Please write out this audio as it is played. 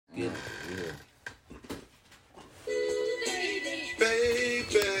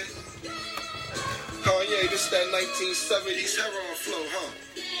It's that 1970s heroin flow, huh?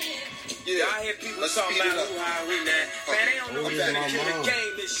 Yeah, I hear people talking about how we now. Man, they don't know we better kill the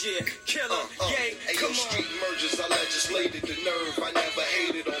game this year. Killer, gang, come on. Street mergers, I legislated the nerve. I never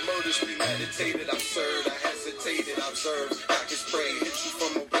hated on murders, premeditated. I served, I hesitated, I observed. I can spray, hit you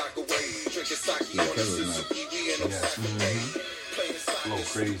from a block away. Drinking sake on the Suzuki, we in a playing soccer,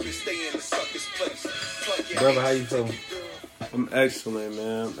 crazy. Stay in the sucker's place. Brother, how you feeling? I'm excellent,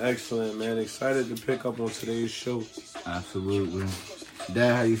 man. I'm excellent, man. Excited to pick up on today's show. Absolutely.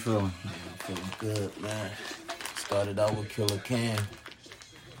 Dad, how you feeling? I'm feeling good, man. Started out with Killer Cam.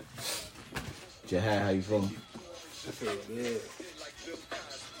 Jahad, how you feeling? I feel good.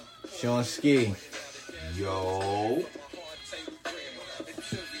 Sean Ski. Yo.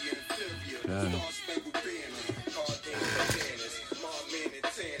 Okay.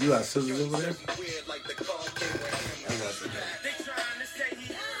 You got scissors over there?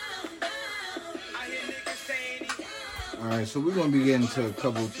 Alright, so we're going to be getting to a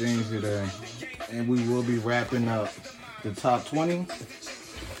couple things today. And we will be wrapping up the top 20.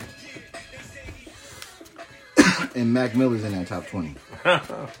 And Mac Miller's in that top 20. Mac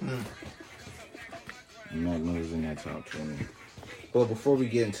Miller's in that top 20. But before we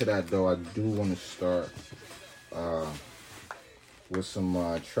get into that, though, I do want to start with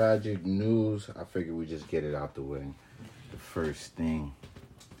some tragic news. I figured we just get it out the way. The first thing.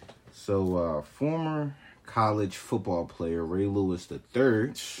 So, former college football player Ray Lewis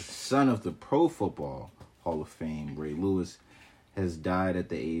III, son of the Pro Football Hall of Fame, Ray Lewis, has died at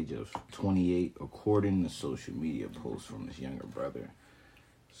the age of 28, according to social media posts from his younger brother.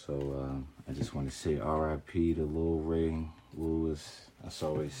 So I just want to say R.I.P. to Lil Ray Lewis. That's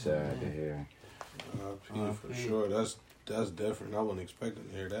always sad to hear. R.I.P. for sure. That's different. I wasn't expecting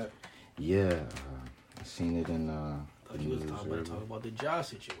to hear that. Yeah, I seen it in thought you was talking about the job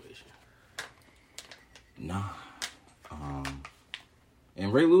situation. Nah.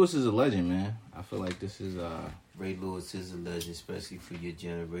 And Ray Lewis is a legend, man. I feel like this is Ray Lewis is a legend, especially for your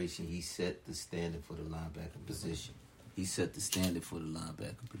generation. He set the standard for the linebacker position. He set the standard for the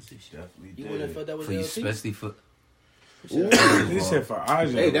linebacker position. Definitely You wouldn't have thought that was for you, LT? especially for. He said for our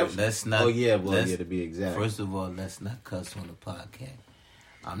generation. Let's not. Oh yeah, well yeah, to be exact. First of all, let's not cuss on the podcast.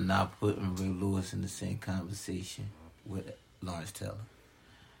 I'm not putting Ray Lewis in the same conversation with Lawrence Taylor.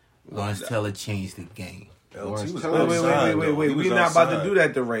 Lawrence Taylor changed the game. Wait. We're not about to do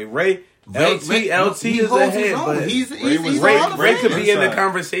that to Ray. LT is holds ahead, his own. but He's Ray could be in the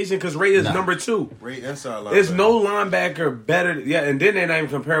conversation because Ray is number 2. Ray inside linebacker. There's no linebacker better. Yeah, and then they're not even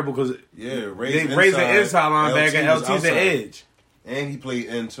comparable because Ray's an inside linebacker, LT's the edge. And he played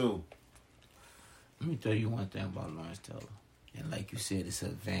end too. Let me tell you one thing about Lawrence Taylor. And like you said, it's an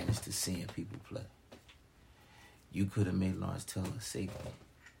advantage to seeing people play. You could have made Lawrence Taylor a safety,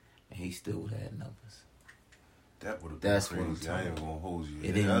 and he still would have had numbers. That would have been That's crazy. what I'm I talking ain't about. gonna hold you.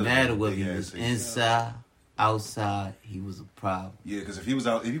 It didn't matter whether he was inside, outside. He was a problem. Yeah, because if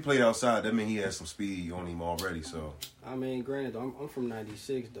he played outside, that meant he had some speed on him already. So I mean, granted, I'm from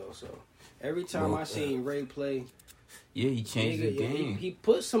 '96 though, so every time I seen Ray play, yeah, he changed the game. He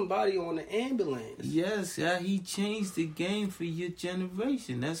put somebody on the ambulance. Yes, yeah, he changed the game for your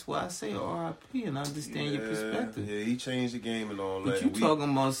generation. That's why I say R.I.P. and I understand your perspective. Yeah, he changed the game and all but that. But you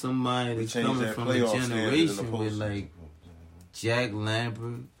talking about somebody that's coming from a generation with like Jack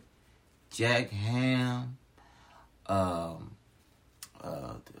Lambert, Jack Ham,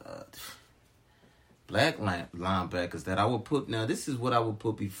 black linebackers that I would put. Now, this is what I would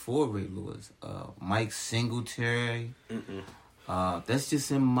put before Ray Lewis. Mike Singletary. That's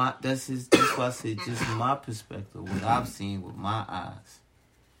just in my. That's why I said just my perspective, what I've seen with my eyes.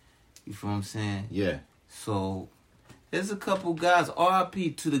 You feel what I'm saying? Yeah. So there's a couple guys.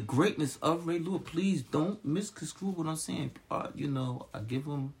 R.I.P. to the greatness of Ray Lewis. Please don't misconstrue what I'm saying. I give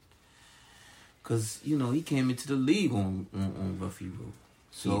him because he came into the league on Ruffy Road.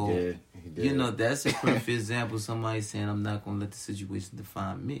 So, he did. That's a perfect example of somebody saying, I'm not going to let the situation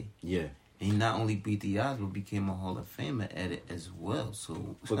define me. Yeah. And he not only beat the odds, but became a Hall of Famer at it as well.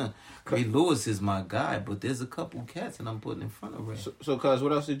 So, Ray Lewis is my guy, but there's a couple cats that I'm putting in front of Ray. So Cuz,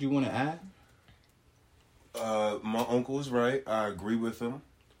 what else did you want to add? My uncle is right. I agree with him.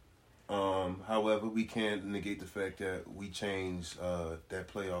 However, we can't negate the fact that we changed that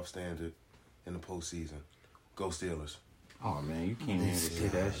playoff standard in the postseason. Go Steelers. Oh man, you can't even say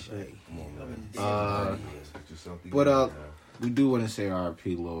that shit. Come on, man. We do want to say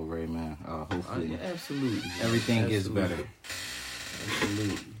R.I.P. Lil Ray, man. Hopefully, absolutely, everything gets better.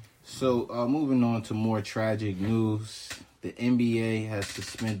 Absolutely. So, moving on to more tragic news. The NBA has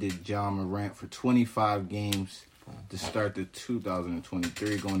suspended Ja Morant for 25 games for him. To start the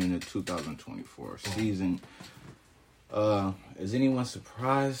 2023 going into 2024 season. Is anyone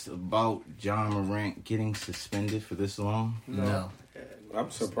surprised about Ja Morant getting suspended for this long? No. I'm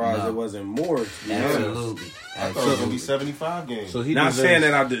surprised it wasn't more. Absolutely. I thought it was going to be 75 games. So he not saying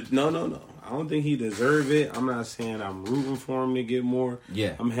that I did. No. I don't think he deserved it. I'm not saying I'm rooting for him to get more.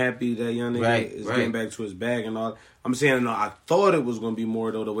 Yeah. I'm happy that young nigga is getting back to his bag and all. I'm saying, no, I thought it was going to be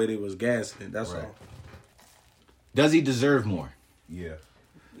more, though, the way they was gassing it. That's all. Does he deserve more? Yeah.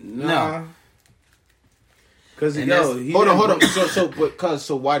 No. Because, hold on.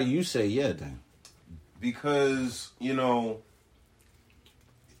 So why do you say yeah, then? Because,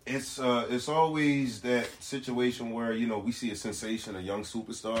 it's always that situation where, we see a sensation, a young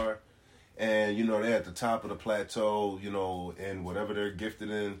superstar, and, they're at the top of the plateau, and whatever they're gifted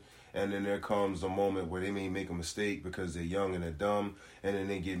in, and then there comes a moment where they may make a mistake because they're young and they're dumb, and then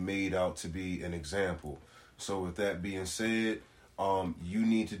they get made out to be an example. So with that being said, you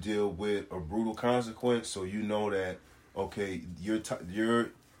need to deal with a brutal consequence, so you know that, okay, your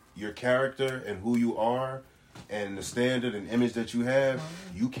character and who you are and the standard and image that you have,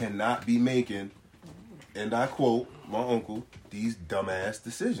 you cannot be making, and I quote my uncle, these dumbass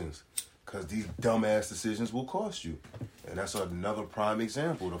decisions. Because these dumbass decisions will cost you. And that's another prime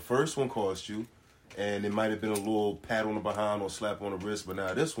example. The first one cost you, and it might have been a little pat on the behind or slap on the wrist, but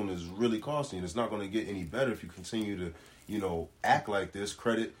now this one is really costing you. It's not going to get any better if you continue to, act like this.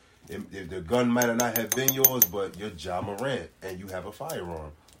 Credit, if the gun might not have been yours, but you're Ja Morant, and you have a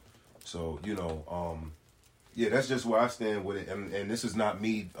firearm. So, that's just where I stand with it. And this is not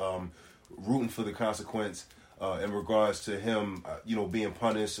me rooting for the consequence in regards to him, being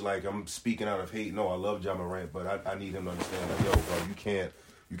punished. Like, I'm speaking out of hate. No, I love Ja Morant, but I need him to understand, like, yo, bro,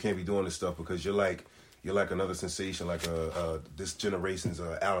 you can't be doing this stuff because you're like another sensation, like this generation's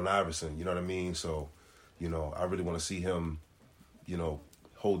Allen Iverson. You know what I mean? So, I really want to see him,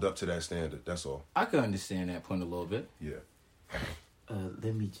 hold up to that standard. That's all. I can understand that point a little bit. Yeah.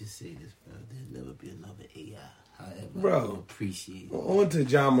 Let me just say this, bro. There'll never be another AI. However, bro, I appreciate it. On to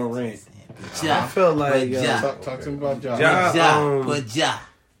Ja Morant. I feel like talk to me about Ja. But Ja,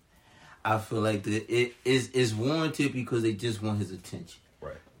 I feel like it is warranted because they just want his attention.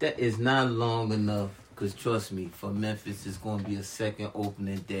 Right. That is not long enough. Because trust me, for Memphis, it's going to be a second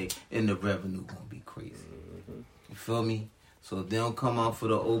opening day, and the revenue going to be crazy. Mm-hmm. You feel me? So if they don't come out for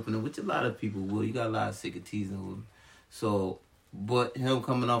the opening, which a lot of people will, you got a lot of sick of teasing with him. So, but him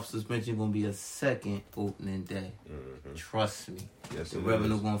coming off suspension going to be a second opening day. Mm-hmm. Trust me. Yes, the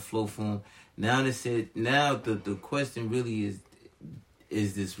revenue going to flow for him. Now they said, the question really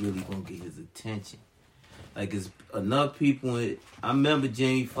is this really going to get his attention? Like, it's enough people. I remember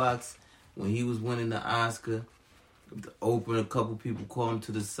Jamie Foxx, when he was winning the Oscar, the opener, a couple people called him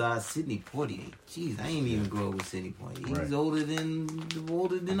to the side. Sidney Poitier. Jeez, I ain't even grow up with Sidney Poitier. He's right. older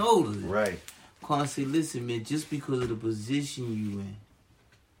than. Right. Can't say, listen, man, just because of the position you in,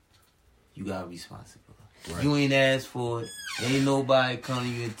 you got responsibility. Right. You ain't asked for it. Ain't nobody come to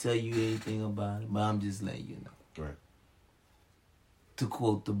you and tell you anything about it. But I'm just letting you know. Right. To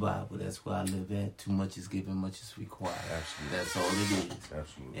quote the Bible, that's where I live at. Too much is given, much is required. Absolutely. That's all it is.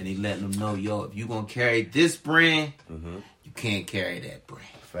 Absolutely. And they letting them know, yo, if you gonna carry this brand, you can't carry that brand.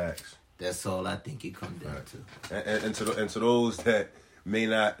 Facts. That's all I think it comes down to. And to those that may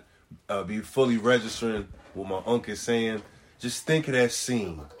not be fully registering what my uncle is saying, just think of that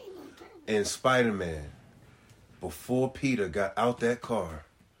scene in Spider-Man before Peter got out that car,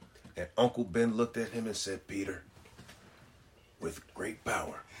 and Uncle Ben looked at him and said, "Peter, with great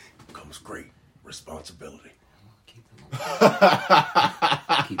power comes great responsibility." Keep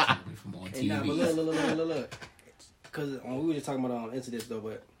them away from on TV. Nah, but look. Because we were just talking about incidents, though,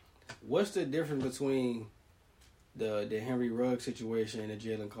 but what's the difference between the Henry Ruggs situation and the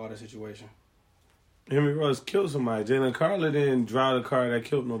Jalen Carter situation? Henry Ruggs killed somebody. Jalen Carter didn't drive the car that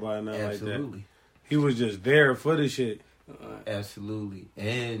killed nobody, nothing like that. He was just there for the shit. Absolutely.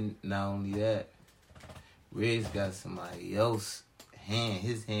 And not only that, Riggs got somebody else's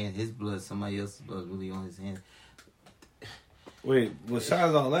his blood, somebody else's blood really on his hand. Wait,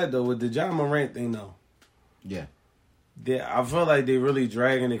 besides all that, though, with the Ja Morant thing, though. Yeah. I feel like they really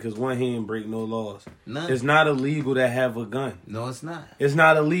dragging it because, one, he ain't break no laws. None. It's not illegal to have a gun. No, it's not. It's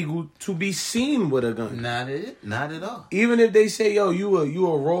not illegal to be seen with a gun. Not at all. Even if they say, yo, you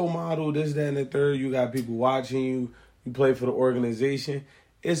a role model, this, that, and the third, you got people watching you, you play for the organization.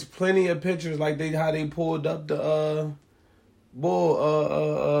 It's plenty of pictures like how they pulled up the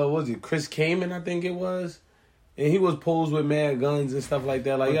was it Chris Kaman, I think it was. and he was posed with mad guns and stuff like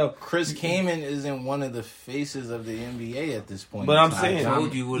that. Like, yo, Chris Kaman isn't one of the faces of the NBA at this point. but I'm saying, I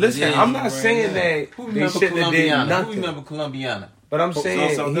told you what listen, it is. I'm not saying that Who they remember shouldn't have did Columbiana? Who nothing. remember Columbiana? But I'm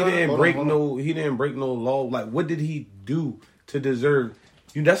saying so he hold didn't on, break hold no. He didn't break no law. Like, what did he do to deserve?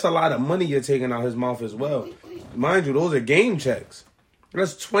 That's a lot of money you're taking out his mouth as well. Mind you, those are game checks.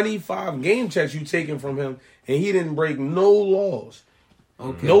 That's 25 game checks you taking from him, and he didn't break no laws.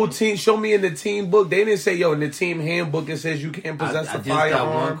 Okay. No team. Show me in the team book. They didn't say, yo, in the team handbook it says you can't possess I a just got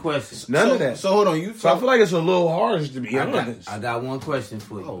firearm. one question. None of that. So hold on, you. So I feel like it's a little harsh to be honest. I got one question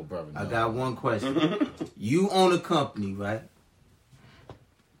for you. Oh, brother, I no. got one question. You own a company, right?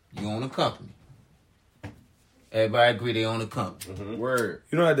 You own a company. Everybody agree they own a company. Word.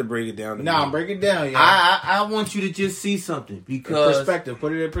 You don't have to break it down. To Nah, me. break it down, yeah. I want you to just see something In because perspective.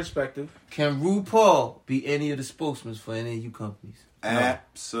 Put it in perspective. can RuPaul be any of the spokesmen for any of you companies?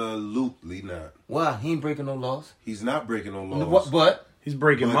 Absolutely not. Why? He ain't breaking no laws. He's not breaking no laws. But He's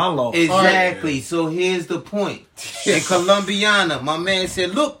breaking my law. exactly. So here's the point. In Columbiana, my man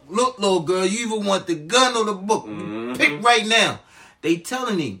said, look, little girl, you either want the gun or the book. Pick right now. They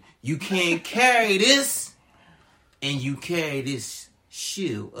telling him, you can't carry this and you carry this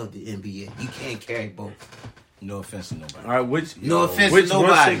shield of the NBA. You can't carry both. No offense to nobody. All right, which No offense which to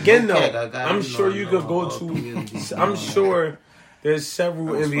nobody. once again Okay, though, I got I'm it. sure No, you no, could go all to. communities. I'm sure there's several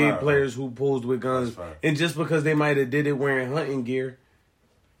That was NBA fire, players who posed with guns, fire. and just because they might have did it wearing hunting gear,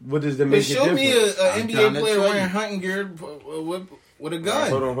 what does that But make it show different? me an I'm NBA trying to player tell wearing you. hunting gear with a gun.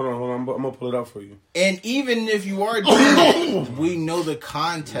 Hold on. I'm gonna pull it up for you. And even if you are doing it, we know the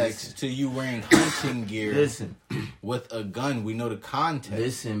context to you wearing hunting gear Listen, with a gun. We know the context.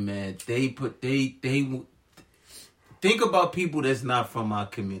 listen, man. They think about people that's not from our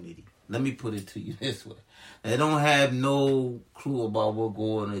community. Let me put it to you this way. They don't have no clue about what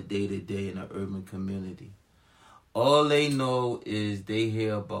goes on a day-to-day in an urban community. All they know is they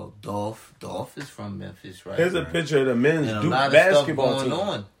hear about Dolph. Dolph is from Memphis, right? Here's a picture of the men's And a Duke lot of stuff basketball going team.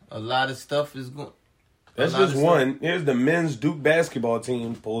 on. A lot of stuff is going. That's a lot just of stuff- one. Here's the men's Duke basketball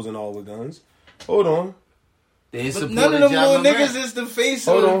team posing all with guns. Hold on. They But support none of them Ja little Morant. niggas is the face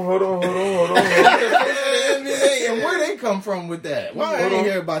Hold of on. the NBA. And where they come from with that? Why I Hold didn't on.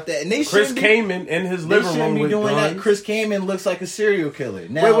 hear about that? And they Chris shouldn't be, Kaman in his they living shouldn't room be with doing guns. that. Chris Kaman looks like a serial killer.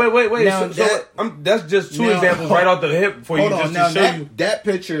 Now, Wait. Now So that's just two now- examples right off the hip for you hold on. just Now to show that, you. that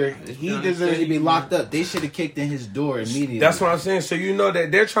picture, he trying to deserves tell to be you, locked up. They should have kicked in his door immediately. That's what I'm saying. So you know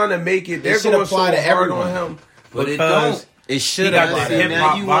that they're trying to make it. They're should going so apply to hard everyone. on him But it because don't. It should He got have. that See, hip now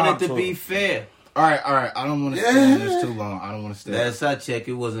hop you want vibe it to to be him. fair. All right. I don't want to stay on this too long. I don't want to stay. Last I checked,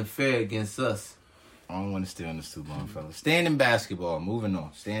 it wasn't fair against us. I don't want to stay on this too long, fellas. Staying in basketball. Moving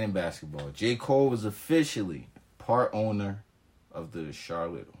on. Staying in basketball. J. Cole was officially part owner of the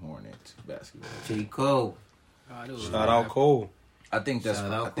Charlotte Hornets basketball. J. Cole. shout out Cole. I think that's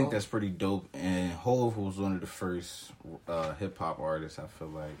Shout out I think Cole. that's pretty dope. And Hov was one of the first hip hop artists I feel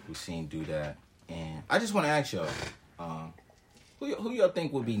like we seen do that. And I just want to ask y'all, who y'all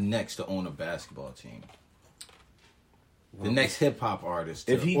think would be next to own a basketball team? The next hip hop artist,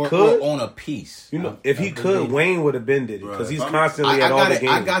 If he or could- own a piece. You know, if he could, Wayne would have been did it because he's constantly I at all got the it.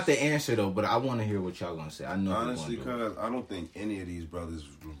 games. I got the answer though, but I want to hear what y'all gonna say. I know Honestly, who gonna do it. because I don't think any of these brothers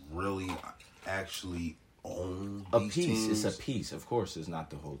really actually own A these piece. teams. It's a piece. Of course, it's not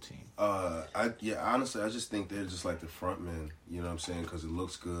the whole team. Honestly, I just think they're just like the front men. You know what I'm saying? Because it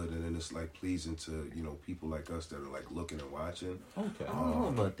looks good, and then it's like pleasing to people like us that are like looking and watching. Okay. I don't know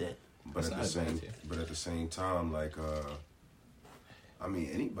about that. But That's not bad, at the same time, like I mean,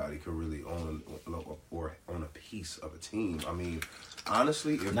 anybody could really own or own a piece of a team. I mean,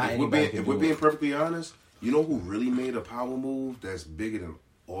 honestly, if Not we're anybody being, can if we're do being it. perfectly honest, you know who really made a power move that's bigger than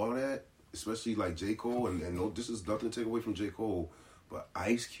all that, especially like J. Cole, and no, this is nothing to take away from J. Cole, but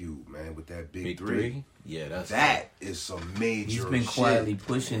Ice Cube, man, with that big three. Yeah, That is some major He's been shit. quietly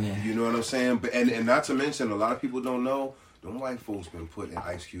pushing it. You know what I'm saying? But and not to mention, a lot of people don't know, them white folks been putting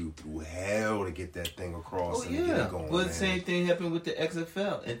Ice Cube through hell to get that thing across Oh and get yeah. it going. Well, the man. same thing happened with the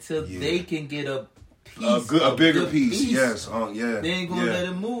XFL. Until Yeah. they can get a piece, A bigger good piece, yes. Yeah. They ain't gonna yeah. let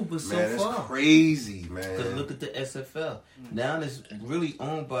it move, but so Man, it's far. crazy, Because man. look at the SFL. Now it's really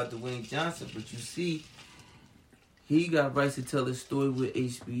owned by Dwayne Johnson, but you see, he got rights to tell his story with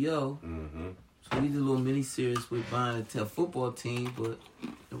HBO. Mm-hmm. So he did a little mini-series with buying a football team, but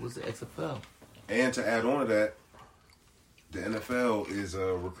it was the XFL. And to add on to that, the NFL is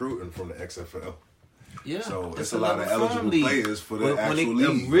recruiting from the XFL. Yeah. So that's it's a lot of another farm eligible league. players for the When actual it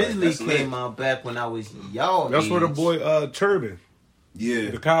league. originally Like, that's came lit. out back when I was y'all That's age. where the boy Turbin, Yeah.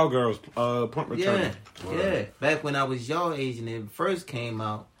 the Cowgirls punt returner. Yeah. Back when I was y'all age and it first came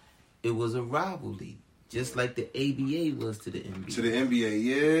out, it was a rival league. just like the ABA was to the NBA. To the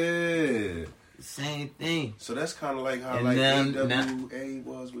NBA, yeah. Same thing. So that's kind of like how And like then- AWA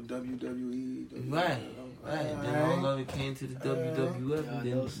was with WWE. Right. Then all of it came to the WWF. And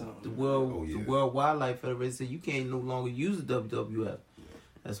then the World Wildlife Federation said you can't no longer use the WWF.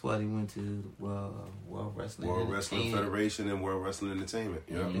 That's why they went to the World Wrestling Federation and World Wrestling Entertainment.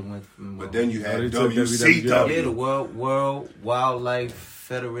 Yeah. They went from, But then you had they took WCW. yeah, the World Wildlife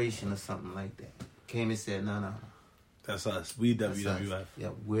Federation or something like that. Came and said, no. That's us. We That's WWF. us. Yeah,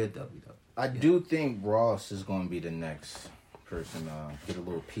 we're WWF. I do think Ross is going to be the next person get a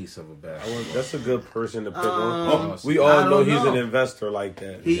little piece of a basketball. That's a good person to pick Um, on. We I all don't know he's know. an investor like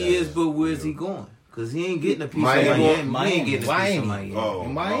that. He is, but where's he going? Because he ain't getting a piece of Miami. He ain't getting a piece of Miami.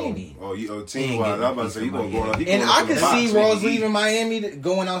 In Miami. Team wise, I'm about to say, he going to go on. And I could see Ross leaving Miami,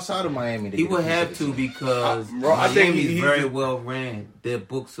 going outside of Miami. He would have to because I think Miami's he's very well ran. Their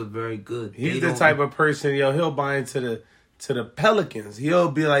books are very good. He's the type of person, he'll buy into the Pelicans.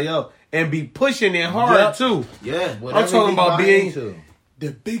 He'll be like, and be pushing it hard too. Yeah. I'm talking about being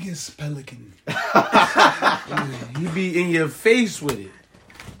the biggest Pelican. He be in your face with it.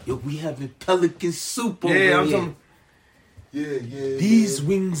 Yo, we having Pelican soup over Yeah, I'm here. talking. Yeah. These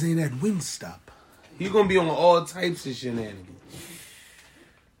wings ain't at Wingstop. He's gonna be on all types of shenanigans.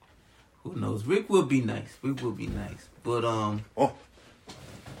 Who knows? Rick will be nice. But I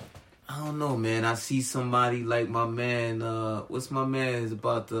don't know, man. I see somebody like my man. What's my man? Is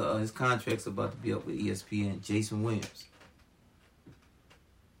about to his contract's about to be up with ESPN. Jason Williams.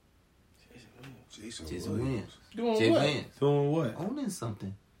 Jason Williams. Doing Jay what? Williams. Doing what? Owning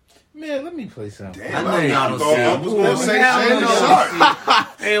something. Man, let me play something. Damn, I know y'all don't see I it. was going to say Hell Shannon no. Sharp. I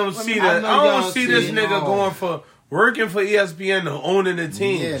don't see I that. know I y'all don't see see this it. nigga No. going for working for ESPN to owning the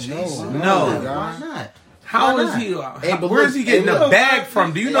team. Yeah, No. Why not? How Why is not? he? Hey, but Where's look, he getting hey, the look, bag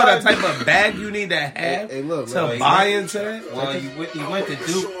from? Do you know that type of bag you need to have Hey, look, to look, buy into that? Well, he went to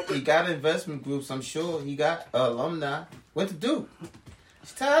Duke. He got investment groups. I'm sure he got alumni. Went to Duke.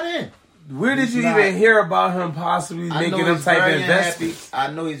 He's tied in. Where did you not- even hear about him possibly I making know them he's type of very unhappy. investments? I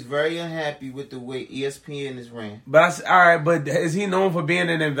know he's very unhappy with the way ESPN is ran. But all right, but is he known for being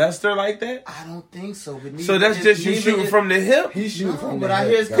an investor like that? I don't think so. But So that's just you shooting from the hip. He's shooting from but the I hip,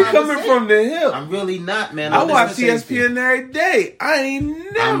 hear his guys. He coming conversation. from the hip. I'm really not, man. I I'm watch listening- ESPN every day. I ain't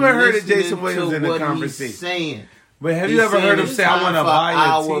never I'm heard of listening Jason Williams to in the what conversation. He's saying. But have He's you ever saying heard him it's say, "I time want to for buy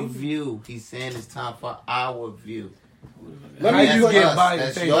our a team"? view? He's saying it's time for our view. Let How me you put get us. by?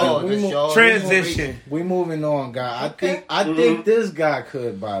 That's Thank y'all. you. That's y'all. Transition. We moving on, guy. Okay. I think this guy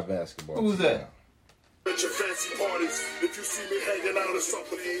could buy a basketball. Who's team. that? At your fancy parties, if you see me hanging out or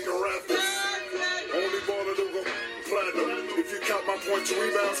something, you can rap this. Only baller to go platinum. If you count my points and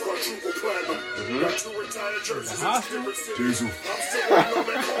rebounds, quadruple platinum. Got 2 retired jerseys in different cities. I'm still waiting on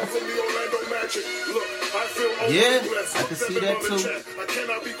that call from the Orlando Magic. Look, I feel Yeah, blessed. I can see that too. I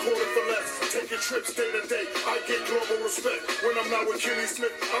cannot be quoted for less. Taking trips day to day, I get global respect. When I'm not with Kenny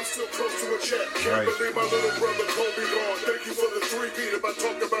Smith, I'm still close to a check. Can't believe my little brother Kobe gone. Thank you for the 3-beat. If I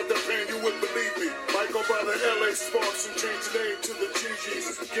talked about that pain, you wouldn't believe me. Might go by the LA Sparks and change the name to the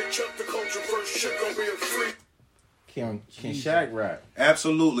GGs. Get Chuck the Culture first. Shit gonna be a free. Can Shaq rap?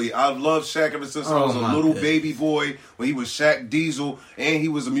 Absolutely. I've loved Shaq ever since I was a my little goodness. baby boy when he was Shaq Diesel and he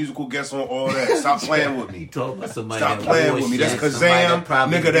was a musical guest on all that. Stop playing with He me. talking about somebody Stop that playing wore with me. That's Shaq, somebody Kazam. that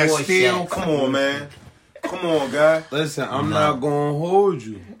probably Nigga, that's wore Steel. Shaq. Come on, man. Come on, guy. Listen, I'm not gonna hold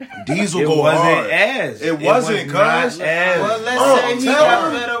you. Diesel It go wasn't hard. as. It wasn't, not cuz. as. Well, let's Oh, say I'm he telling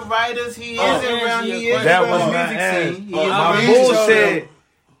got you. better writers. He is Oh, around. He is That around was the not music as. scene. He Oh, is my My around- man bull told said,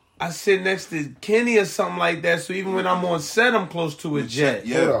 I sit next to Kenny or something like that, so even when I'm on set, I'm close to a jet.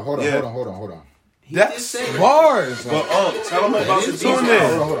 Yeah. Hold yeah. on. He That's just said it. bars. But tell him about the It's Diesel. on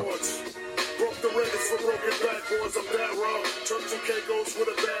there. Hold on. Broke the records for broken backboards. I'm that raw. Turks and Caicos with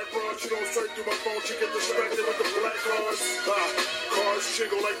a bad broad. She don't search through my phone. She get distracted with the black cars. Cars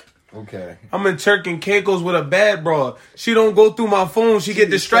jiggle like. Okay. I'm in Turk and Caicos with a bad broad. She don't go through my phone. She get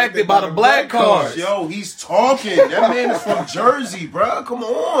distracted by the black cars. Yo, he's talking. That man is from Jersey, bruh. Come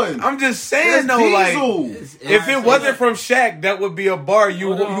on. I'm just saying though, Diesel. like, if it wasn't from Shaq, that would be a bar.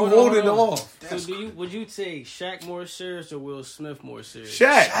 You hold it off. So would you take Shaq more serious or Will Smith more serious?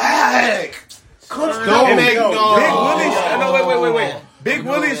 Shaq. Shaq. Come And on, Big yo. Willie. Wait. Big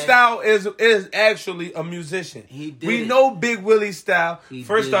Willie style is actually a musician. He did We it. know Big Willie style. He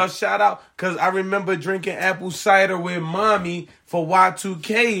First did off, it. shout out because I remember drinking apple cider with mommy for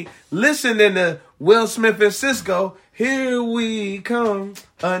Y2K, listening to Will Smith and Cisco. Here we come,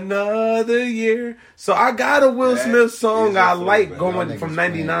 another year. So I got a Will Smith song I like going from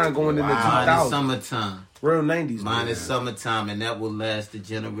 99 going into 2000. Mine is Summertime. Real 90s. Mine is Summertime, and that will last the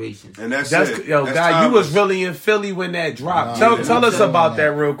generations. And that's it. Yo, That's guy, you timeless. was really in Philly when that dropped. Nah, Tell us about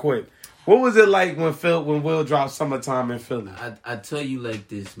that real quick. What was it like when Will dropped Summertime in Philly? I tell you like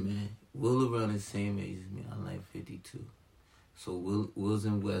this, man. Will around the same age as me. I'm like 52. So Will's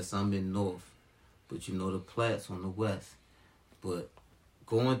in West, I'm in North. But you know the Platts on the West. But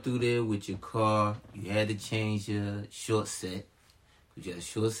going through there with your car, you had to change your short set. You had a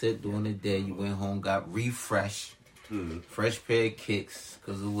short set during the day. You went home, got refreshed. Fresh pair of kicks.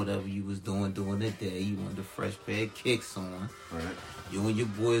 Because of whatever you was doing during the day. You wanted a fresh pair of kicks on. Right. You and your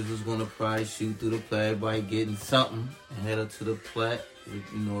boys was going to probably shoot through the Platte, everybody getting something. And head up to the Platte with,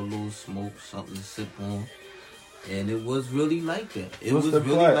 a little smoke, something to sip on. And it was really like that. It What's was the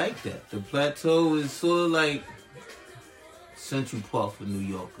really Platte? like that. The Plateau is sort of like Central Park for New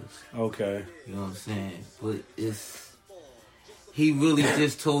Yorkers. Okay. You know what I'm saying? But he really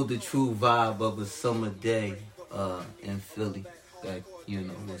just told the true vibe of a summer day in Philly. Like,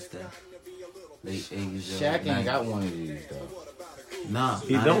 what's that? Late 80s. Shaq ain't got one of these though. Nah.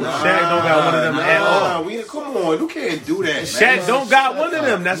 He don't. Shaq don't got one of them at all. Come on, you can't do that. Shaq don't got one of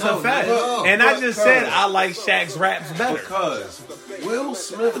them. That's a fact. no. And I just said I like Shaq's raps better. Because Will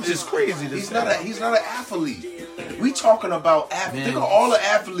Smith Which is crazy to He's say. not an athlete. We talking about athletes. Think of all the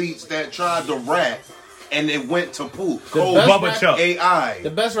athletes that tried to rap and it went to poop. Cole, best Bubba rap- Chuck. AI. The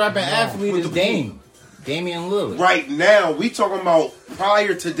best rapping athlete with is the Damian Lillard. Right now, we talking about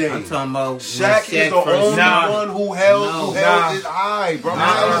prior to Dame. I'm talking about Shaq is the first- only Nah. one who held Nah. it high, bro.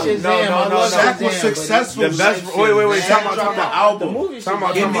 Nah, Shazam, I love Shaq was Shazam, successful. The best. Shit, Wait. man. Talking dropped the about. album. movie Talking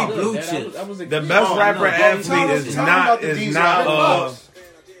about- shit talking was about good. Blue That Chips. was a The good- best Oh, rapper no, athlete tell is me not about the is Diesel not album.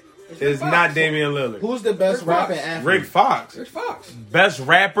 is not Damian Lillard. Who's the best rapping athlete? Rick Fox. Rich Fox. Best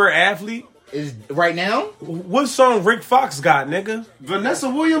rapper athlete. Is right now? What song Rick Fox got, nigga? Vanessa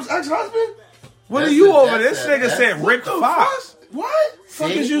Williams' ex-husband? What That's are you a- over? that's This a- nigga that's- said Rick Fox. What? Fuck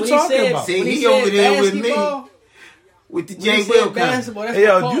See, is you When talking said- about? See, when he said over there with me. basketball, With the when J. he Will said basketball, that's Hey,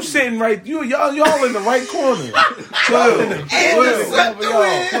 what yo, called you me. sitting right? Y'all in the right corner.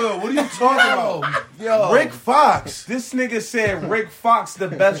 Will, what are you talking about? Yo, Rick Fox. This nigga said Rick Fox the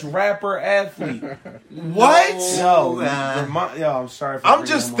best rapper athlete. What? Yo, Nah. I'm sorry. For I'm bringing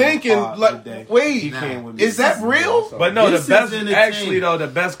just him on the thinking, pod like, today. wait, He came with me. is that real? But no, This the best is entertaining. actually though, the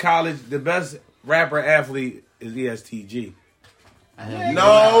best rapper athlete is ESTG. I have No,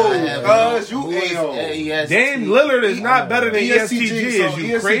 I have cuz you Who is a-hole. AEST? Dame Lillard is not better than ESTG. so Is you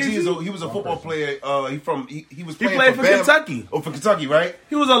ESTG crazy? he was a football player. He was He playing played for Bama. Kentucky. Oh, for Kentucky, right?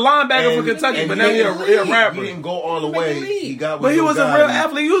 He was a linebacker for Kentucky, but now he a rapper. He didn't go all the way. He got with But he your was a guy. real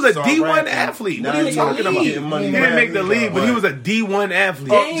athlete. He was a Started D1 rapping. athlete. What Now are you he talking about? getting money He didn't make the rapping. league, but he was a D1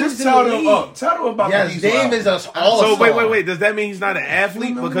 athlete. Oh, just tell them about Yes, the Dame is a all-star. So wait. Does that mean he's not an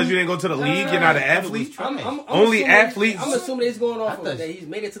athlete because you didn't go to the league? You're not an athlete. I'm Only assuming- athletes- I'm assuming it's going off I of thought- that he's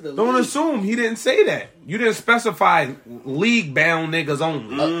made it to the Don't league. assume he didn't say that. You didn't specify league bound niggas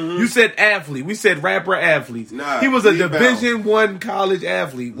only. You said athlete. We said rapper athletes. Nah, he was a league-bound. Division I college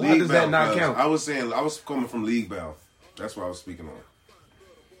athlete. Why does that League not bound, count? I was saying I was coming from league bound. That's what I was speaking on.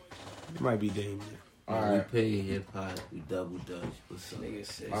 It might be Dame. All We right. pay hip hop. We double dutch. What's up? Nigga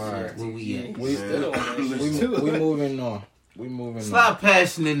said, All right. Where we at? We still on that shit. we moving on. We moving on. Slap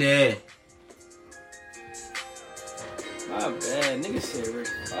passion in there. My bad. Nigga said Rick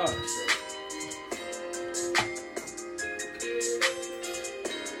Fox.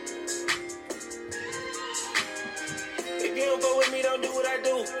 If you don't go with me, don't do what I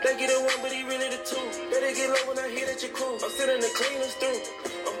do. Think you the one, but he really the two. Better get low when I hear that you cool. I'm sitting the cleaners through.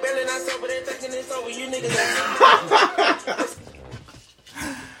 I'm barely not sober, they thinking it's over. You niggas ain't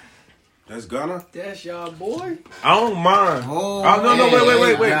That's Gunna. That's y'all boy. I don't mind. Oh,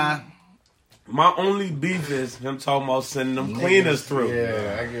 No, wait. Nah. My only beef is him talking about sending them cleaners through.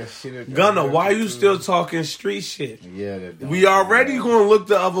 Yeah, I guess shit. Gunna, why you still talking street shit? Yeah, We already gonna look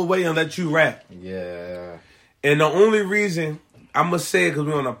the other way and let you rap. Yeah. And the only reason I'm gonna say it because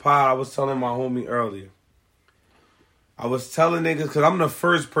we're on a pod. I was telling my homie earlier. I was telling niggas because I'm the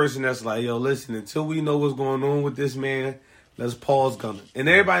first person that's like, yo, listen, until we know what's going on with this man, let's pause Gunna. And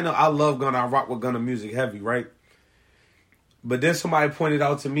everybody know I love Gunna. I rock with Gunna music heavy, right? But then somebody pointed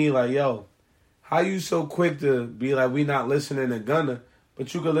out to me like, yo, how you so quick to be like, we not listening to Gunna,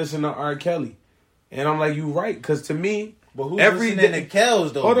 but you could listen to R. Kelly? And I'm like, you right, because to me, But who's Every listening day- to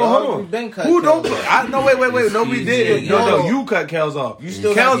Kels though? Hold dog? on. We been cut Who don't? Kels off. I no wait. No, we didn't. Yeah, No, yeah. you cut Kels off. You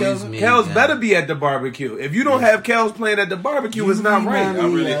still got Kels? Kels Yeah. better be at the barbecue. If you don't have Kels playing at the barbecue, it's not right.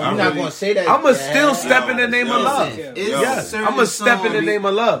 I'm not gonna say that. I'ma Yeah. still step in the name of love. Listen, Yo. Yes, certain I'm gonna step in the song name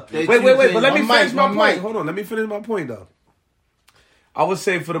of love. that Wait. you But let me My finish my mic. point. Hold on, let me finish my point though. I would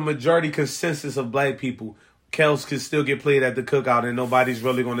say for the majority consensus of black people, Kels can still get played at the cookout and nobody's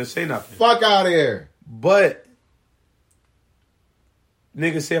really gonna say nothing. Fuck out of here. But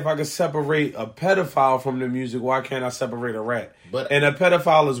niggas say if I could separate a pedophile from the music, why can't I separate a rat? But- and a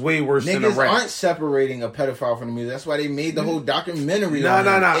pedophile is way worse than a Niggas rat. aren't separating a pedophile from the music. That's why they made the whole documentary. No. on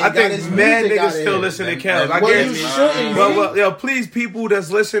him. I It got his think mad music out niggas of still here. listen to Kels. I Well, you guarantee. shouldn't. Well, yo, please, people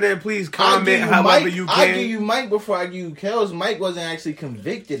that's listening, please I'll comment give you however Mike. you I'll can. give you Mike before I give you Kels. Mike wasn't actually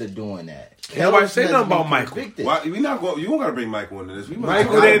convicted of doing that. Nobody Kels say has nothing been about Michael. convicted. Why, we not going? You don't gotta bring Michael into this. We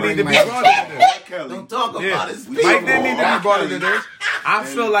Michael didn't need to be brought into this. Kelly. Don't talk Yeah. about his Mike didn't need to be R. brought Kelly. into this. I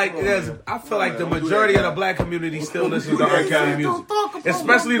feel like the majority of the black community still listens to R. Kelly music,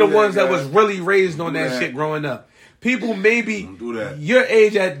 especially the ones that was really raised on that shit growing up. People maybe Don't do that. your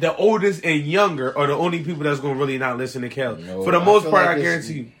age at the oldest and younger are the only people that's gonna really not listen to Kels. No, For the I most feel part, like I this-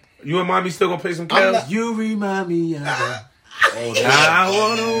 guarantee you and mommy still gonna play some I'm Kels. not- You remind me of a I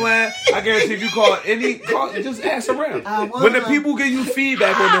wanna wear. I guarantee if you call, just ask around. When the people give you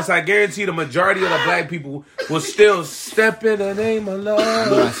feedback on this, I guarantee the majority of the black people will still step in the name of I'm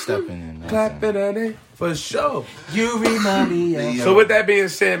love, not stepping in. clap in the name for sure. You remind me of So with that being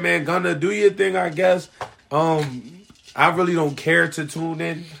said, man, gonna do your thing, I guess. I really don't care to tune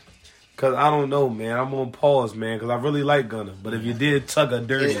in. Cause I don't know, man. I'm on pause, man. Cause I really like Gunna. But if you did tug a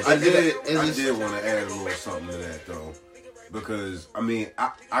dirty, I did want to add a little something to that though, because I mean,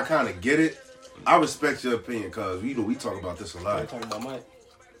 I kind of get it. I respect your opinion, cause we talk about this a lot. Talking about Mike.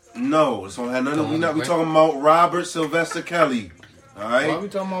 No, it's don't have nothing. We talking about Robert Sylvester Kelly. All Why right, are we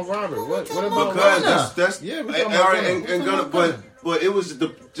talking about Robert? What about because Gunna? that's Yeah, we and, talking about and Gunna. Gunna, but it was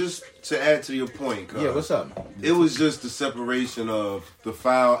just to add to your point. Cause Yeah, what's up? It was just the separation of the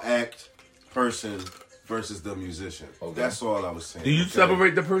foul act person versus the musician. Okay. That's all I was saying. do you okay?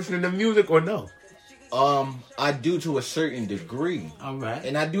 separate the person in the music or no? I do to a certain degree. All right.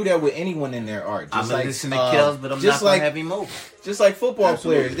 And I do that with anyone in their art. I'm Just gonna like, listen to Kels, but I'm just not gonna like, have him over. Just like football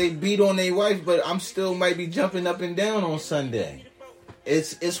Absolutely. players, they beat on their wife, but I'm still might be jumping up and down on Sunday.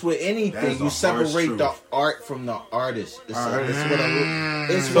 It's with That anything. is You a harsh separate the truth. art from the artist. It's All right.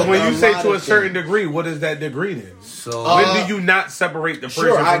 it's So what when a you say lot to a of certain things. degree, what is that degree then? So When do you not separate the person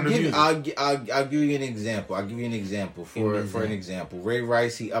Sure, from the music? I'll give you an example. I'll give you an example for an example. Ray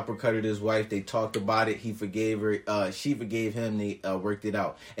Rice, he uppercutted his wife. They talked about it. He forgave her. She forgave him. They worked it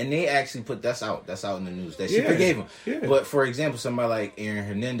out, and they actually put that's out in the news that she Yeah, forgave him. yeah. But for example, somebody like Aaron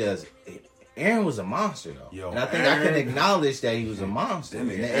Hernandez. Aaron was a monster though, Yo, and I think I can Aaron- acknowledge that he was a monster, That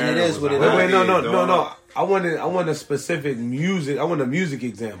and, nigga and Aaron it is was what a it hot is. Wait, no. dog. I want a specific music. I want a music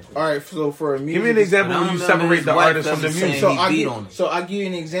example. All right, so for a music, Give me an example I when you remember separate his the wife artist from the ever music. saying- So he beat on him. I'll give you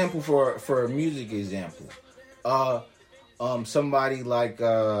an example for a music example. Somebody like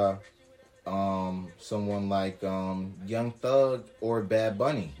someone like Young Thug or Bad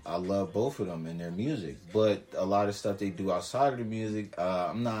Bunny. I love both of them and their music, but a lot of stuff they do outside of the music, I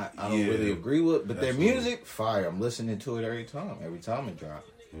don't Yeah. really agree with. But their Absolutely. music, fire. I'm listening to it every time it drops.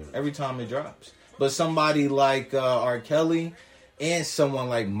 Every time it drops. But somebody like R. Kelly and someone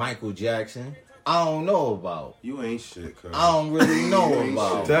like Michael Jackson, I don't know about. You ain't shit, cuz. I don't really know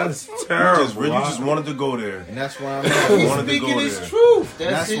about. That's You terrible. just wanted to go there. And that's where I'm at. with You it. wanted to go speaking his there. truth.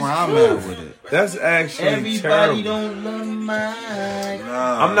 That's That's his where I'm truth. at with it. That's actually Everybody terrible. don't love Mike.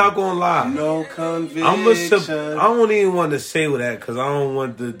 Nah, I'm not gonna lie. No conviction. I don't even want to say that because I don't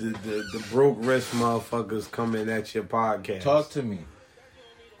want the broke wrist motherfuckers coming at your podcast. Talk to me.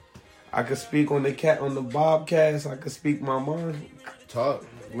 I could speak on the Bobcast. I could speak my mind. Talk.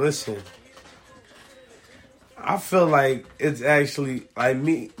 Listen, I feel like it's actually like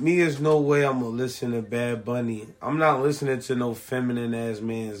me. There's no way I'm gonna listen to Bad Bunny. I'm not listening to no feminine ass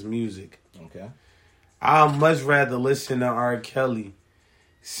man's music. Okay. I'd much rather listen to R. Kelly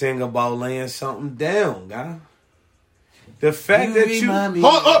sing about laying something down, guy. The fact that you remind me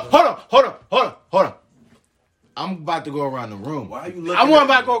Hold on. I'm about to go around the room. Why are you looking I want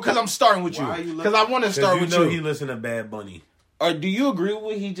at to go because I'm starting with you. Why are you Because I want to start you with know you. he listen to Bad Bunny. Or do you agree with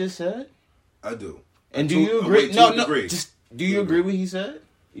what he just said? I do. And do To- you wait, agree? to No, a no. degree. Just do you agree with what he said?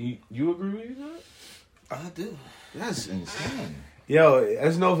 You agree with what he said? I do. That's insane. Yo,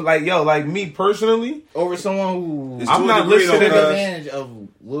 there's no like me personally. Over someone who It's I'm to a not degree, listening though, took to- cuz. advantage of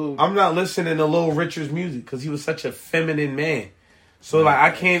Lil. I'm not listening to Lil Richard's music because he was such a feminine man. So like I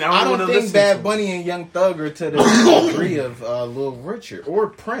don't I want don't to think listen. Bad to Bunny and Young Thug are to the degree of Lil Richard or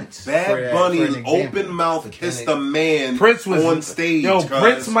Prince. Bad Bunny's for an example. open mouth kissed a man Prince was on stage. Yo, cuz.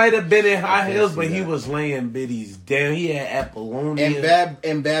 Prince might have been in high can't heels, see but he that. was laying biddies down. He had Apollonia.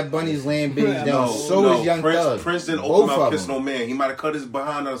 And Bad Bunny's laying bitties down. So is Young Prince, Thug. Prince didn't Both open mouth of kiss them. no man. He might have cut his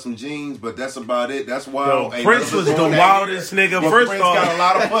behind out of some jeans, but that's about it. That's Yo, wild. Ain't Prince nothing was the wrong with that wildest either. nigga. But First Prince off, got a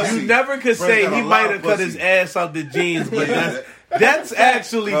lot of pussy. you never could Prince say got a he lot might of have cut pussy. his ass out the jeans, but Yeah. that's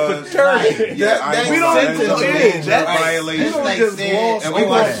actually perturbing. That- we don't that's know sentence. that. violation. It's like just saying, lost And we all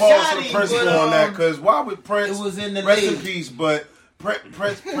gonna that. pause for the Shotty, principle but, on that because why would Prince? it was in the rest in league. peace, but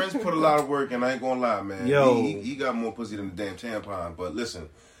Prince put a lot of work, and I ain't gonna lie, man. Yo. he got more pussy than the damn tampon. But listen,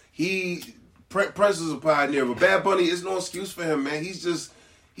 Prince is a pioneer, but Bad Bunny is no excuse for him, man. He's just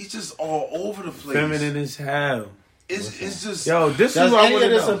all over the place. Feminine as hell. It's just Yo, this Does is what I any want of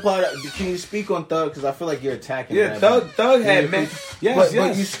to this know. apply? Can you speak on Thug? Because I feel like you're attacking. Yeah, Bad Bunny. Thug had Yeah, man. Yes, but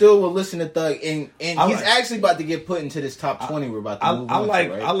yes. you still will listen to Thug, and I he's like- actually about to get put into this top 20. We're about to move on to,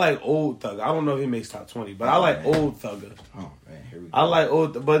 right? I like old Thugger. I don't know if he makes top 20, but I like old Thugger. Oh man, here we go. I like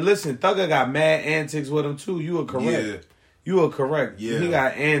old, but listen, Thugger got mad antics with him too. You are correct. Yeah. You are correct. Yeah. He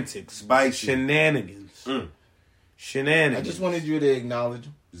got antics, Spicy. shenanigans, shenanigans. I just wanted you to acknowledge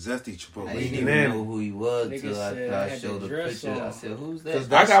him. zesty I Chipotle. didn't even Man. know who he was Nigga till said I I had showed the the dress picture. on. I said, "Who's Cause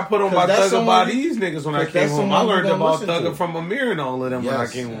that?" I got put on by 'cause that's Thugger by someone- these niggas when I cause came that's home. I someone learned you gonna about listen Thugger to. from Amir and all of them when I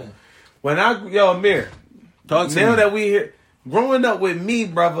Yes. came home. When Amir, Talk to now me. that we here, growing up with me,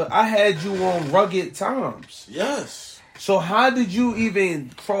 brother, I had you on Rugged Times. Yes. So how did you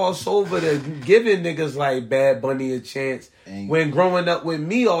even cross over to giving niggas like Bad Bunny a chance And- when growing up with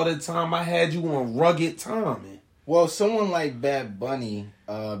me all the time I had you on Rugged Time? Well, someone like Bad Bunny,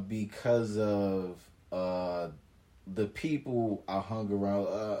 because of the people I hung around,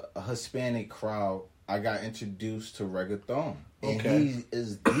 a Hispanic crowd, I got introduced to reggaeton. And Okay. he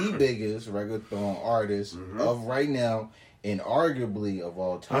is the biggest reggaeton artist of right now and arguably of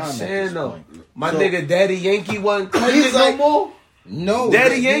all time. I'm at saying this though, point. my So- nigga Daddy Yankee wasn't cutting He's it like- no more. No,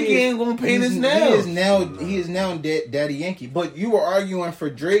 Daddy he Yankee is- ain't gonna paint his He nails. is now Daddy Yankee. But you were arguing for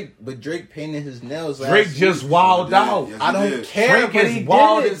Drake, but Drake painted his nails. Drake last just week. wilded Yes, out. yes, I don't did. care, Drake but is he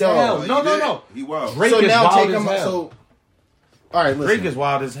wild did as it though. hell. He No, did. no. He wild. Drake So is now wild take as him. hell. So all right, listen. Drake is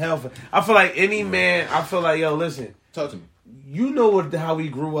wild as hell. I feel like any man. I feel like yo, listen. Talk to me. You know how we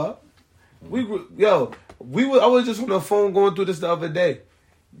grew up. I was just on the phone going through this the other day.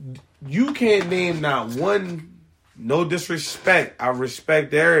 You can't name not one. No disrespect. I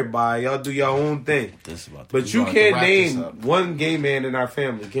respect everybody. Y'all do your own thing. But you can't name one gay man in our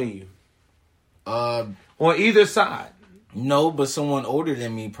family, can you? On either side. No, but someone older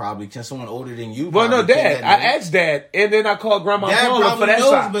than me probably. Can someone older than you? Well, no, probably Dad. can. I asked Dad, and then I called Grandma Dad Paula probably for that knows,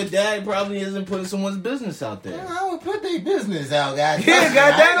 side. but Dad probably isn't putting someone's business out there. I would put their business out, guys. Yeah,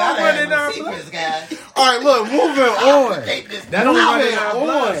 God, that don't run in our secrets, guys. All right, look, moving on. Take this. That don't run in Moving our on.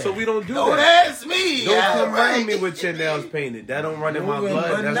 blood, so we don't do Don't that. ask me. Don't yeah, come right. running me with your nails painted. That don't run in my Moving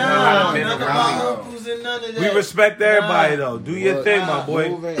blood. on. That's Nah, not how men none of around my me. uncles and none of that. We respect everybody Nah. though. Do your Look, thing, my boy.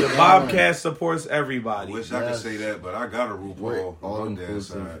 moving The on. Bobcast supports I everybody. wish I could Yes. say that, but I got a We're RuPaul all on that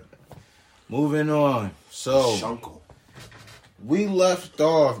inclusive. side. Moving on. So Shunkel. we left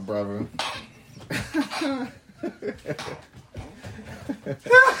off, brother.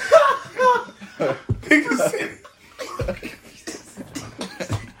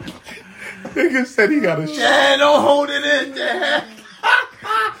 Nigga said he got a Yeah, don't hold it in there.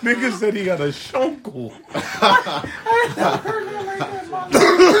 nigga said he got a shunkel.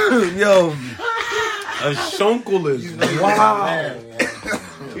 Yo, a shunkel is wow.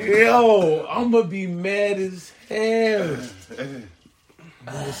 Yo, I'm gonna be mad as hell.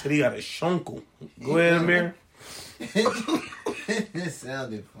 Nigga said he got a shunkel. Go ahead, Amir. It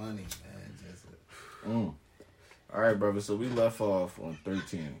sounded funny, man. All right, brother. So we left off on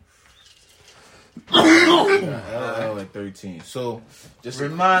 13. LL at 13. So just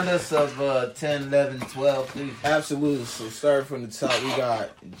Remind us of 10, 11, 12, 3. absolutely. So starting from the top, we got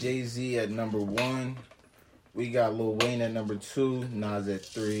Jay-Z at number 1. We got Lil Wayne at number 2. Nas at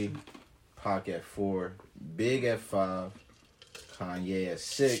 3. Pac at 4. Big at 5. Kanye at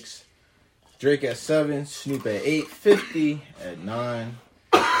 6. Drake at 7. Snoop at 8. 50 at 9.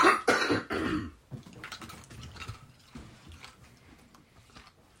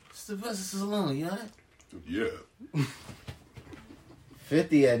 Sylvester Stallone, you know that? Yeah.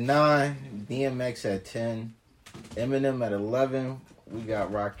 50 at 9. DMX at 10. Eminem at 11. We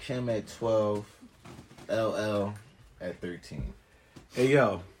got Rakim at 12. LL at 13. Hey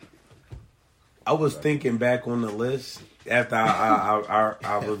yo, I was thinking back on the list after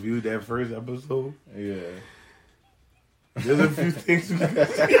I reviewed that first episode. Yeah. There's a few things we can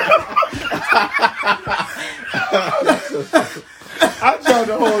I tried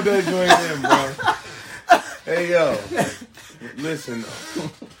to hold that joint in, bro. Hey, yo. Listen,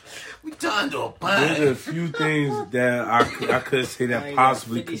 We turned to a there's pie. a few things that I could say that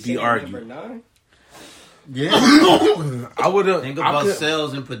possibly could be argued. Yeah. I would have. Think about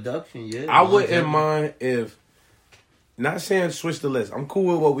sales and production, yeah. I wouldn't mind if, not saying switch the list. I'm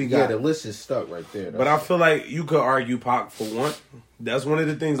cool with what we Yeah, got. the list is stuck right there. But I feel like you could argue Pac for one. That's one of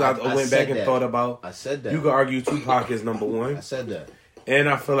the things I went said back and that. thought about. I said that. You could argue Tupac is number one. I said that. And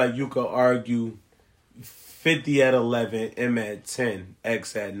I feel like you could argue 50 at 11, M at 10,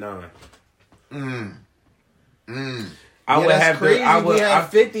 X at 9. I would that's have crazy. to. I We would. have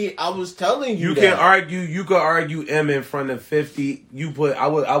 50. I was telling you. You that. can argue. You could argue M in front of 50. You put. I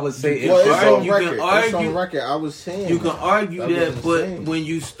would say. Well, if it's argue- on you can record. It's argue- on record. I was saying. You can argue That was that, but insane. when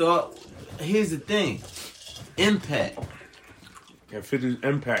you start, here's the thing: impact. and 50's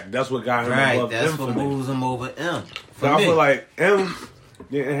impact. That's what got him Right, above that's M for what me. moves him over M. For So I me. feel like M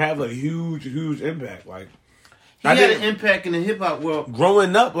didn't have a huge impact. Like he I had didn't- an impact in the hip hop world.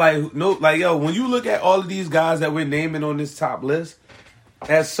 growing up, yo, when you look at all of these guys that we're naming on this top list,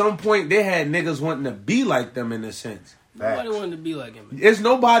 at some point they had niggas wanting to be like them in a sense. Nobody wanted to be like him. There's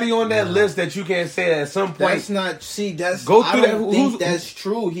nobody on that list that you can't say at some point. That's not. See, that's. Go I through don't that. think Who's- that's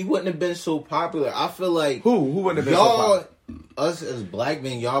true. He wouldn't have been so popular. I feel like who wouldn't have been so y'all, popular? us as black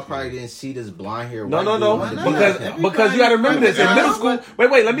men, y'all probably didn't see this blonde hair. No, white no, dude no. wanting to be like him. Because you got to remember this in middle school.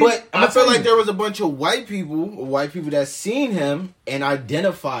 Wait. Let me. But I'ma I feel tell like you. there was a bunch of white people that seen him and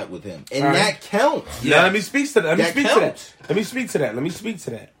identified with him, and All right. that counts. Yeah, let me speak to that. Let me That speak counts. to that. Let me speak to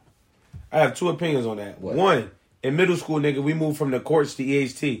that. I have two opinions on that. What? One, in middle school, nigga, we moved from the courts to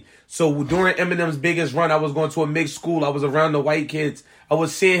EHT. So during Eminem's biggest run, I was going to a mixed school. I was around the white kids. I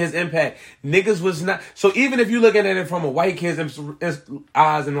was seeing his impact. Niggas was not. So even if you're looking at it from a white kid's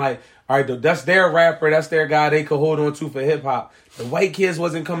eyes and like, all right, that's their rapper, that's their guy they could hold on to for hip hop. The white kids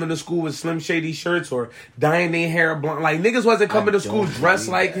wasn't coming to school with Slim Shady shirts or dyeing their hair blonde. Like niggas wasn't coming to school don't dressed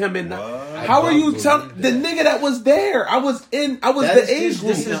believe like that. him. And I how are don't you telling believe the that. nigga that was there? I was That's the age just,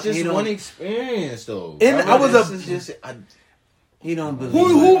 group. this is He just don't- one experience, though. And I was This a- is just, He don't believe.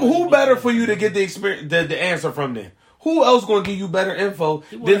 Who better for you to get the experience, the answer from them? Who else gonna give you better info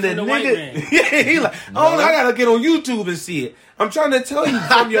He than want it the from the white nigga? man. Yeah, he like, oh, I gotta get on YouTube and see it. I'm trying to tell you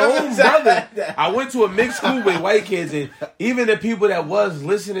from your own brother. I went to a mixed school with white kids, and even the people that was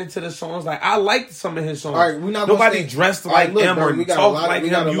listening to the songs, like I liked some of his songs. All right, we're not gonna Nobody stay- dressed All right, like look, him bro, or we got a talked lot- like we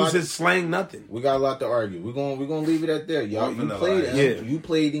got him, a use lot- his slang, nothing. we got a lot to argue. We're gonna leave it at there. Y'all, One you vanilla played ice. him. Yeah. You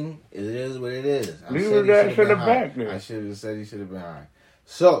played him. It is what it is. I Leave said his he ass should've in the been high. back, man. I should have said he should have been high.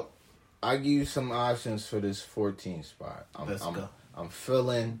 So, I give you some options for this 14 spot. Let's go. I'm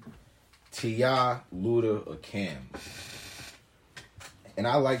feeling T.I., Luda, or Cam. And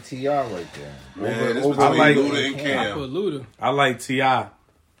I like T.I. right there. Man, it's Over between like- Luda and I Cam. put Luda. I like Ti. I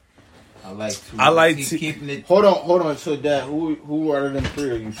like T- keeping it. Hold on. So that who out of them three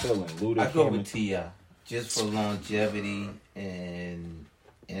are you feeling? Luda, I go Cam, with and Ti just for longevity and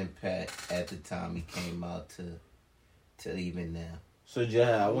impact at the time he came out to even now. So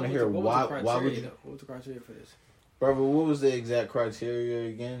Jahad, I want to hear why would you, What was the criteria for this? brother? What was the exact criteria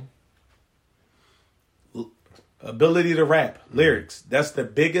again? Ability to rap, lyrics. That's the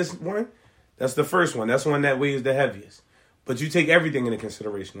biggest one. That's the first one. That's the one that weighs the heaviest. But you take everything into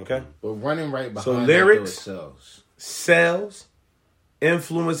consideration, okay? But running right behind So that, lyrics? though, sells. Sales,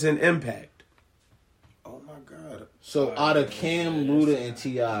 influence, and impact. Oh my God. So out of Cam, Luda, and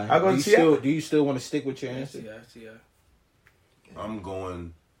T.I., I go T.I. do you still want to stick with your answer? Yeah. I'm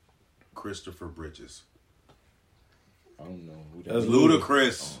going Christopher Bridges. I don't know. Who that That's is.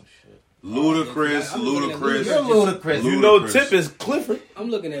 Ludacris. Oh shit. Ludacris. I'm looking at Ludacris. You're ludicrous. You know Ludacris. Tip is Clifford. I'm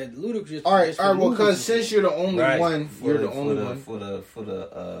looking at Ludacris. All right. Well, because since you're the only Right. one, you're the For only the- one. for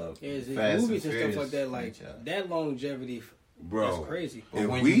the yeah, it's Fast movies and Furious stuff like that, like franchise. that longevity, Bro. that's crazy. But If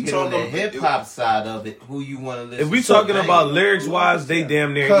when we you get on talk the about- hip hop side of it, who you want to listen? If we to? talking Hey, about lyrics wise, they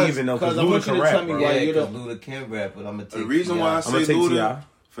damn near 'Cause- even though because 'cause I want Luda you can to rap, tell me bro. why yeah, you because don't- Luda can rap, but I'm gonna take The reason T.I. why I I'ma say take Luda, T.I.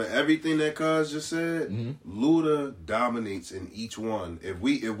 for everything that Cuz just said, Luda dominates in each one. If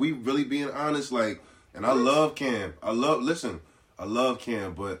we really being honest, like, and I love Cam. I love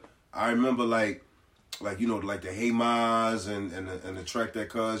Cam, but I remember like you know, like the Hey Maz and the track that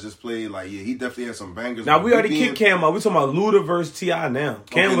Cuz just played. Like, yeah, he definitely had some bangers. Now but we already being- kicked Cam out. We talking about Luda versus Ti now.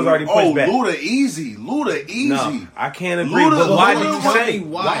 Cam Okay, was already pushed back. Luda easy. Luda easy. No, I can't agree. Luda- but why Luda- did you say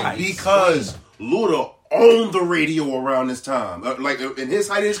why? why? Because Luda owned the radio around this time. Like in his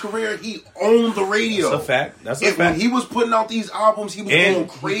height of his career, he owned the radio. That's a fact. That's a When fact. he was putting out these albums, he was going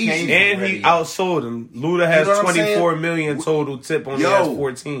crazy. And he outsold him. Luda has You know what I'm 24 saying? million total. Tip only has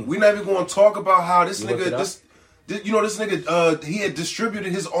 14. We're not even going to talk about how this looked it nigga, up? this nigga, he had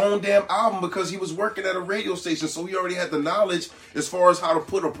distributed his own damn album because he was working at a radio station, so he already had the knowledge as far as how to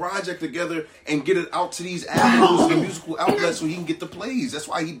put a project together and get it out to these avenues and musical outlets so he can get the plays. That's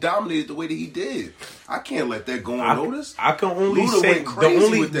why he dominated the way that he did. I can't let that go unnoticed. I can only Luda say went crazy the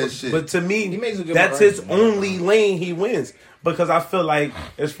only, with that shit. but to me, He makes a good that's point. his only lane he wins because I feel like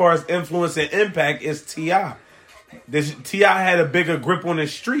as far as influence and impact, it's T.I. T.I. had a bigger grip on the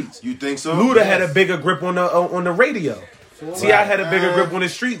streets. You think so? Luda had a bigger grip on the radio. T.I. had a bigger grip on the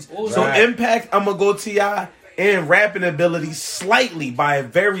streets. So Right. impact, I'm gonna go T.I. and rapping ability slightly by a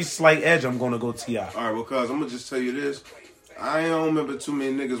very slight edge. I'm gonna go T.I. All right, well, cuz I'm gonna just tell you this. I don't remember too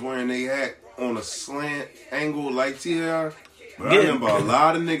many niggas wearing their hat on a slant angle like T.I. But I Yeah. remember a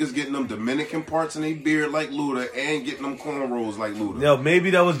lot of niggas getting them Dominican parts in their beard like Luda and getting them cornrows like Luda. Yo,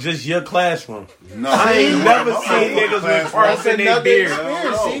 maybe that was just your classroom. No, I ain't my- never my seen fucking niggas class- with parts in their Another beard. experience.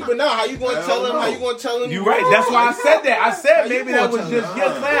 Hell See, no. but now how you gonna Hell tell him? no. How you gonna tell him? You right. That's why I said that. I said maybe that was gonna just tell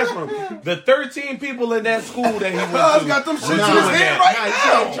your him? classroom. The 13 people in that school that he went Cuz to. got them shits in was his doing head that. right Nah, you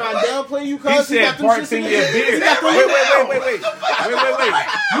now. can't try and downplay you, He cuz he said got them parts shits in in your his beard. head. Wait.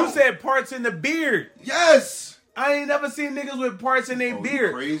 You said parts in the beard. Yes. I ain't never seen niggas with parts in their Oh, you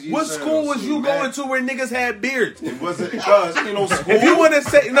beard. crazy What as school hell. was See, you man. going to where niggas had beards? It wasn't cuz, you know, school. If you want to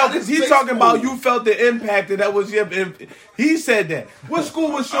say no, because he's say talking about school. you felt the impact and that was your. He said that. What school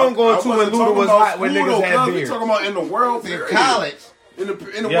was Sean going to when wasn't Luda talking was about hot when school, niggas though, had cuz. We beards? talking about in the world period. College. In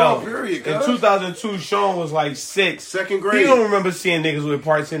the Yo, world period, in cuz. 2002, Sean was like 6. Second He grade. don't remember seeing niggas with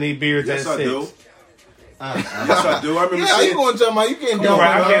parts in their beards Yes, at I 6. do. Yes, I do. I remember Yeah, how you seeing. gonna tell me? You can't You're downplay right,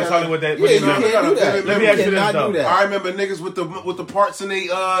 I can't that. tell you what that. Yeah, What you you can't know. do that. Let me You ask you this, cannot though. do that. I remember niggas with the parts in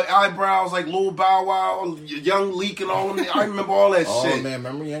their eyebrows like Lil Bow Wow, Young Leak, and all them. I remember all that Oh shit. man,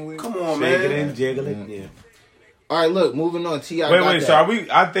 remember Young League? Come on, Shake it man. and jiggle it. Yeah. All right, look, moving on. T.I. Wait, got so that. are we?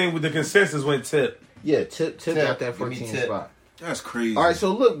 I think with the consensus went Tip. Yeah, Tip got that Give me 14 Tip. spot. That's crazy. All right,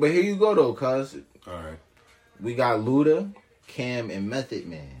 so look, but here you go though, cuz All right. we got Luda, Cam, and Method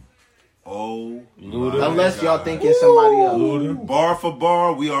Man. Oh, Luda. my Unless God. y'all thinking somebody else. Luda. Bar for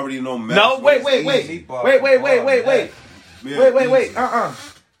bar, we already know. Max No, wait. Yeah,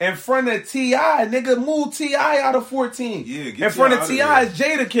 In front of T.I., nigga, move T.I. out of 14. Yeah, get In front of T.I. T.I. out is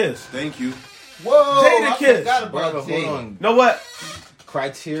Jada Kiss. Thank you. Whoa, Jada Kiss. Brother, hold on. Know what?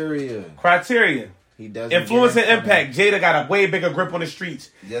 Criteria. Criteria. He doesn't Influence get and it from impact. Jada got a way bigger grip on the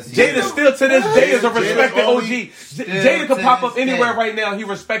streets. Yes, he Jada does. still to this day is a Jada's respected only- OG. still Jada could to pop this up anywhere day. right now. He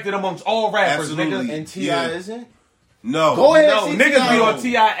respected amongst all rappers, Absolutely. nigga. And T.I. Yeah. isn't? No. Go ahead. No, see niggas T.I. be on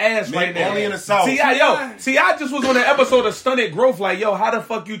T.I. ass Man, right now. only in the South. T.I. just was on an episode of Stunted Growth. Like, yo, how the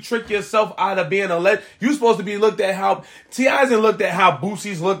fuck you trick yourself out of being a legend? You supposed to be looked at how T.I. isn't looked at how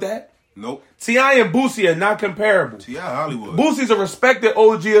Boosie's looked at. Nope. T.I. and Boosie are not comparable. T.I. Hollywood. Boosie's a respected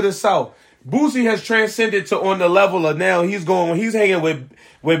OG of the South. Boosie has transcended to on the level of now he's hanging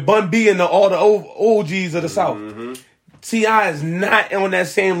with Bun B and all the OGs of the South. T.I. is not on that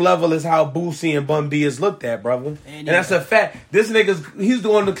same level as how Boosie and Bun B is looked at, brother. And that's a fact. This he's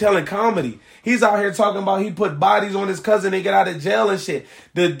doing the killing comedy. He's out here talking about he put bodies on his cousin and get out of jail and shit.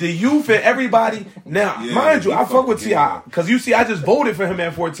 The youth and everybody. Now, Yeah, mind you, he I fuck with fucking T.I. Because you see, I just voted for him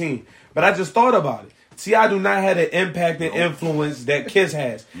at 14. But I just thought about it. T.I. do not have the impact and influence that Kiss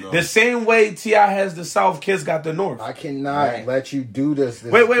has. The same way T.I. has the South, Kiss got the North. I cannot let you do this.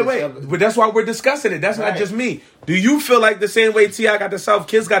 Wait. But that's why we're discussing it. That's not just me. Do you feel like the same way T.I. got the South,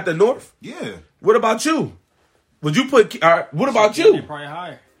 Kiss got the North? Yeah. What about you? Would you put... what about They're you? probably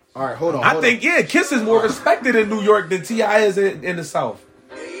higher. All right, hold on. I think, yeah, Kiss is more respected in New York than T.I. is in the South.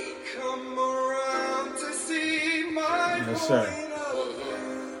 Come around to see my Yes, sir.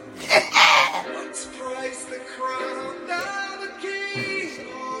 price the crown, now the king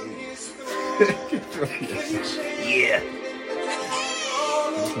on his throne. Yeah.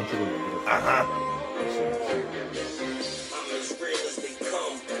 I'm as real as they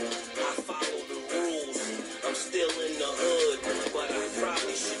come. I follow the rules. I'm still in the hood, but I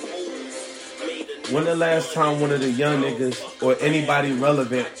probably should move. Made a When the last time one of the young niggas or anybody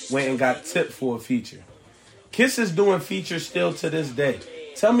relevant went and got tipped for a feature? Kiss is doing features still to this day.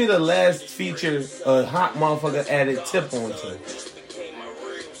 Tell me the last feature a hot motherfucker added tip onto.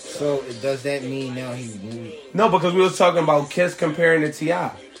 So does that mean now he moved? No, because we was talking about Kiss comparing to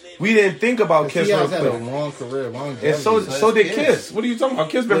T.I. we didn't think about Kiss real T.I.'s had a quick. long career, longevity. And so did Kiss. What are you talking about?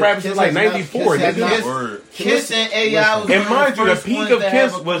 Kiss been But rapping Kiss since like has not- 94. Kiss has nigga. not- Word. Kiss and AI was And mind you, the first peak ones of to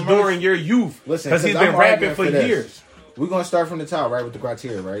Kiss have a was commercial. during your youth. Listen, Because he's 'cause been I'm rapping arguing for for this. years. We're gonna start from the top, right, with the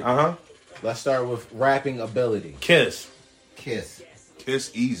criteria, right? Uh-huh. Let's start with rapping ability. Kiss. Kiss.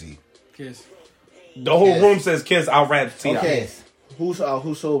 Kiss easy. Kiss. The whole Kiss. room says Kiss. I'll rap T.I. Okay, who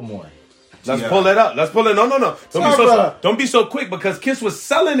sold more? Let's T.I. pull it up. Let's pull it. No. brother. Don't be so quick because Kiss was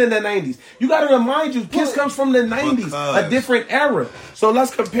selling in the 90s. You got to remind you, Kiss comes from the 90s, Because- a different era. So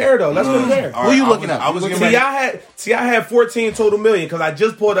let's compare though. Let's compare. All Who you I looking was- up? I was You getting looking ready. T.I. had 14 total million because I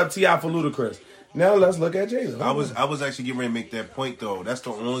just pulled up T.I. for Ludacris. Now let's look at Jada. I was actually getting ready to make that point though. That's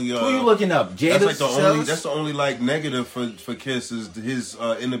the only. Who you looking up? Jada That's like the only. Sales? That's the only like negative for Kiss is his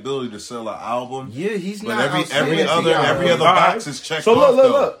inability to sell an album. Yeah, he's But not. every outstanding. other All box right. is checked So off.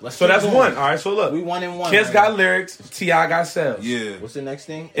 look. Let's So keep that's going. one. All right. So look, We 1-1. Kiss right? got lyrics. T.I. got sales. Yeah. What's the next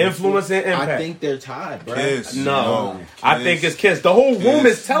thing? Influence and impact. I think they're tied, bro. Kiss. No, Kiss. I think it's Kiss. The whole room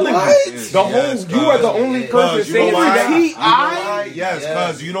Kiss. is telling What? you. Yes, The whole yes, you are the cuz. only Cuz, person You know saying why? that. You know T.I.? why? Yes,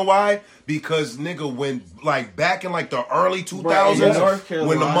 Yes. cuz you know why? Because nigga, when like back in like the early 2000s, Right, in North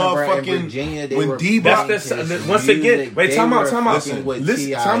when the Carolina, bro, in motherfucking Virginia, they when were D-Block, That's the Kiss once music, again. Wait, they time out. were Time out. fucking with Listen,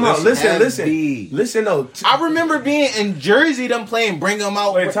 T.I. time out. Listen, Listen. heavy. Listen though. I remember being in Jersey, them playing "Bring Them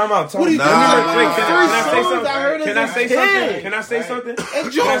Out." Wait, time out. What do you Nah. remember? Wait, Can I say something? Can I say something? Can I say something? And Can I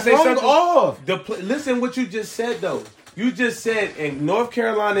Joe say rung something? off. Listen what you just said though. You just said in North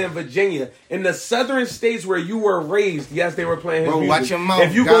Carolina and Virginia, in the southern states where you were raised, yes, they were playing his Bro, music. watch your mouth,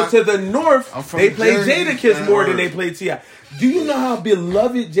 If you God. go to the north, I'm from they play Jersey, Jada Kiss man. more than they play T.I. Do you know how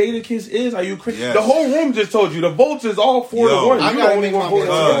beloved Jada Kiss is? Are you crazy? Yes. The whole room just told you. The votes is all 4-1. I You the gotta only make my one voting.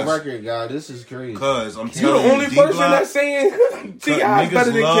 voice Cuz. on record, God. This is crazy. cuz I'm You the telling you, only person D-Block, that's saying T.I. is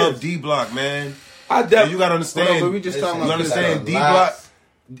better niggas than love Kiss. D-Block, man. I And you definitely. gotta understand. Hold on, but we just talking you about understand? Kiss.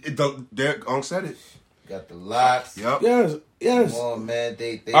 D-Block. Derek Unk said it. Got the locks. Yep. Yes. Come on, man.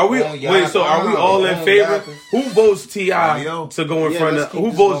 They Are we? own Wait. So are we all in own favor? Yonkers. Who votes T.I. Mario. to go in Yeah, front let's of? keep Who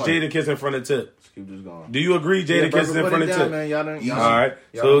this votes going. Jada Kiss in front of Tip? Let's keep this going. Do you agree Jada Kiss is in front of Tip? man. Y'all done. Easy. All right.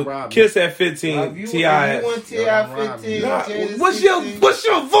 Y'all So robbed me. Kiss at If 15. you T.I. want T.I. Y'all 15, Nah, Jada what's your 16. what's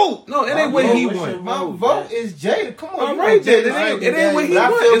your vote? No, it ain't what he vote, won. My vote is Jada. Come on, All you right, want then. Jada. It ain't what he But I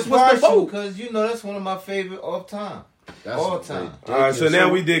won. feel It's what's the vote. because you know that's one of my favorite all time. That's all great. time. All right. So now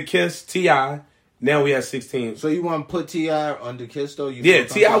we did Kiss T.I. Now we have 16. So you want to put T.I. under Kiss though? You Yeah,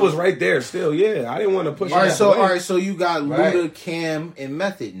 feel T.I. was comfortable? right there still. Yeah, I didn't want to push. All right. it So away. you got Right. Luda, Cam, and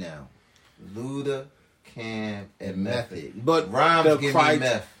Method now. Luda, Cam, and Method. But Rhymes the give cri- me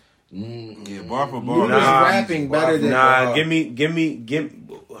meth. Yeah, bar for bar. Luda's Nah. rapping better than Nah, give me.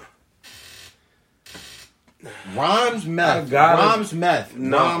 Rhymes Meth. I gotta- Rhymes Meth.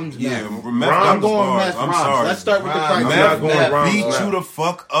 No. Rhymes Yeah, Meth. Meth Rhymes- got I'm the going bars. Meth. I'm Rhymes. sorry. Let's start with the Rhymes. criteria. not going Meth Rhymes. beat Meth. you the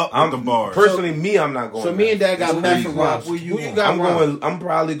fuck up I'm with the bars. Personally, me, I'm not going. So me and Dad got So Meth who and you Rhymes. got? Who Who you you got? I'm Rhymes? going. I'm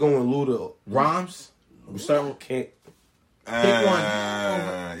probably going Luda. Rhymes. We start with Can't.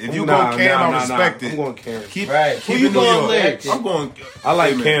 If you Nah, go Cam, nah, I nah, respect nah. it. I'm going Cam. Keep Right. keep Who you it New going York. lyrics? I'm going. I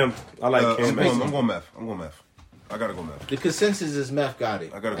like Wait a minute. Cam. I like Cam. I'm going Meth. I'm going Meth. I gotta go Meth. the consensus is Meth got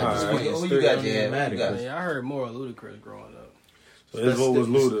it. I gotta go At this Meth. point, it's Who you 30, got, don't Jay? even Who you matter. got? Yeah, I heard more of Ludacris growing up. So his vote was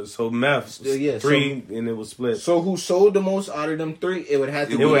Luda. So Meth Still, yeah, 3 and it was split. So who sold the most out of them three? It would have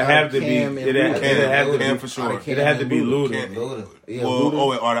to It be. would out have of to be- Cam and it'd Luda. have- it'd have to Cam be- for Out sure. of Cam It had to and be Luda. Luda. Luda. Yeah, Well,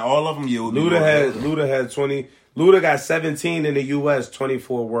 Luda. are all of them? Yeah, Luda had 20. Luda got 17 in the U.S.,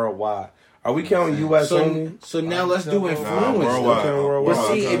 24 worldwide. Are we counting U.S. only? So now let's do influence. Nah, though. worldwide. Okay, worldwide. But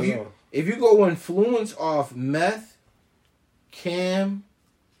see, Okay. if you go influence off Meth, Cam,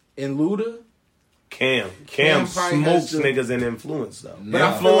 and Luda, Cam Cam probably has smokes to- niggas in influence though. But I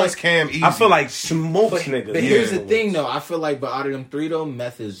feel Influence like- Cam easy. I feel like smokes but niggas. here's the in thing influence. though. I feel like, but out of them three though,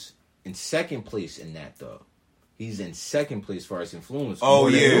 Meth is in second place in that though. He's in second place as far as influence. Oh,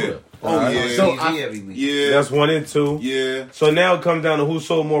 more than yeah. Luda. Oh, yeah. So TV every week. Yeah. That's 1 and 2. Yeah. So now it comes down to who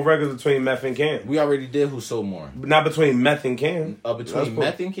sold more records between Meth and Cam. we already did who sold more. But not between Meth and Cam. Between That's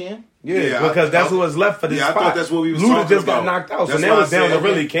Meth and Cam. Yeah, Yeah, because that's I- who was left for this Yeah, I spot. thought that's what we was Luda talking just about. got knocked out, so That's now why it's I down to said-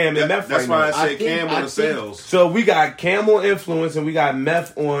 really Cam and Meth That's right why I now. said I think- Cam on I the think- sales. So we got Cam on influence and we got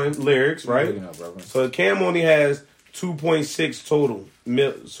Meth on lyrics, right? Looking up, brother. So Cam only has 2.6 total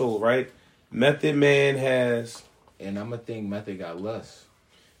sold, right? Method Man has And I'm gonna think Method got less.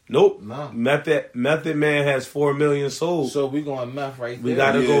 nope. No. Method Man has 4 million sold. So we going Meth right there. we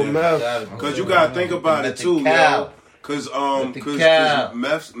gotta go Yeah. Meth. Cause you gotta think about it too, Cow. yo. Cause the cow.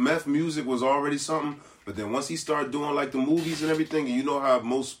 Meth music was already something, but then once he started doing like the movies and everything, and you know how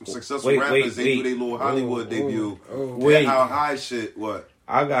most successful Wait, rappers wait, they do wait. their little Hollywood debut. Wait. That how high shit what?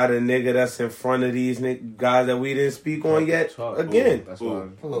 I got a nigga that's in front of these guys that we didn't speak on yet. Again, That's why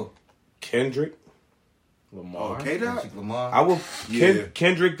Kendrick. Lamar. Okay, Doc. Kendrick Lamar. I will. Yeah.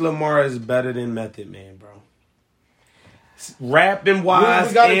 Kendrick Lamar is better than Method Man, bro. Rapping wise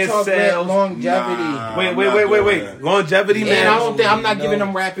we gotta and talk that sales. longevity. Nah. Wait. I'm not doing Longevity, And man. I don't think I'm not No. giving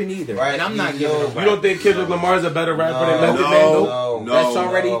him rapping either. Right, And I'm not you giving know- him You don't think Kendrick Lamar is a better rapper than Method Man? No, Nope. no, That's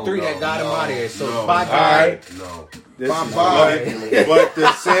already no, 3 no, that got him no, out of here. So no. bye All bye. right. No. This Bye is bye. But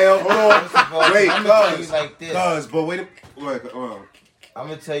the sale, hold on. Wait, I'm gonna tell you cuz. like this. Cuz, but wait. I'm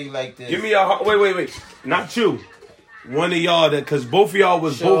gonna tell you like this. Give me a wait. Not you. One of y'all that because both of y'all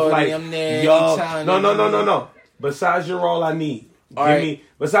was both Shorty, like I'm there y'all. anytime, No. Besides you're all I need. All Give right. me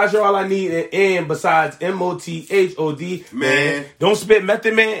besides you're all I need and besides MOTHOD Man. Don't spit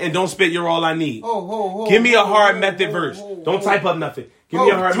Method Man and don't spit you're all I need. Ho, Give me a hard ho, Method ho, verse. ho, Don't ho. type up nothing. Give me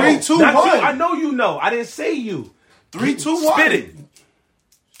a hard 3, Method. 2, Not 1. you. I know you know. I didn't say you. 3, 2, 1. Spit it.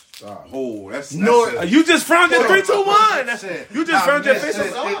 Oh, that's No, it. You just frowned at 3, 2, 1. That's it. You just frowned your missed face.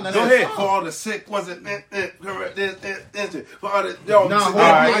 it. Go That's ahead. For all the sick, was it? For all the Nah, yo, hold All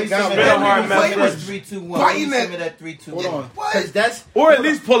right. my God, Spit a hard man. Give me Method. that 3, 2, 1. Fighting Give me that- that 3, 2, Hold 1. on. Because that's. Or at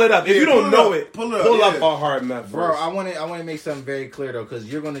least pull it up. If you don't pull it know up. it, Pull it up, pull up yeah. a hard Method Bro, verse. I want to make something very clear though, because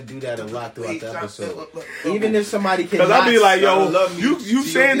you're gonna do that a lot throughout the episode. Look. Even if somebody can, Because I'll be like, yo, love me. you See,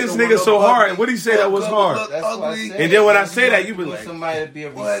 saying you this get the nigga one so up hard. ugly. What did he say that was hard? That's what I Ugly. said. And then when I say that, you be Need like, somebody to be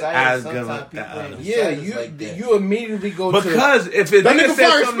a I reciter. was gonna- Sometimes people ain't yeah, reciters you like that. you immediately go to. because if a That nigga nigga said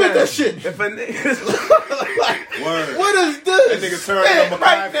fire, something spit that shit. if a nigga, Word. What is this? That nigga turned Man, on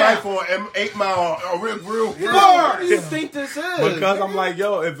right Makai now. fight for 8 Mile, real. What do you think this is? because I'm like,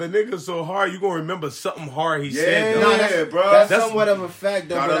 yo, if a nigga so hard, you gonna remember something hard he said. Yeah, Though. Nah, that's, bro. That's That's- somewhat of a fact,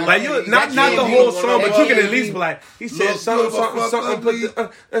 though. Gotta but I Like can't- you, not that not can't the be- whole song, but you can that at least can't be like, he said Look something, good, something, fuck something. Put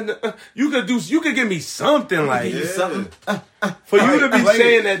the, you could do, you could give me something like Yeah. Something. for you to be Play it.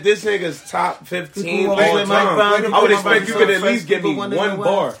 saying that this nigga's top 15 People all want with my time. phone, I would people expect want you my could at phone, least give me people want one to know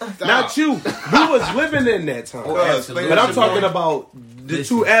bar. what- Not you. You was living in that time. Oh, Cuz, absolutely. But I'm talking about the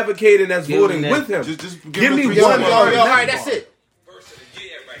Listen. two advocating that's Give him voting that- with him. Just Give me him a one 3, 2, bar. 1. All right, that's it. Verse of the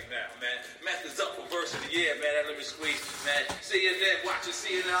year right now, man. Meth is up for verse of the year, man. Let me squeeze, man. CNN, watching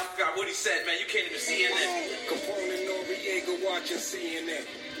CNN. I forgot what he said, man. You can't even see it. Capone and Noriega watching CNN.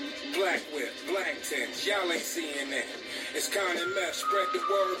 Black whip, black tents, y'all ain't seeing that. It's Con and Meth, spread the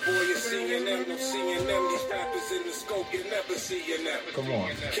word, boy. It's CNN, no seeing them. These rappers in the scope, you're never seeing them. Come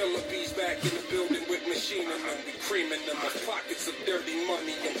on. Killer bees back in the building with machine and them. We creaming them. My pockets of dirty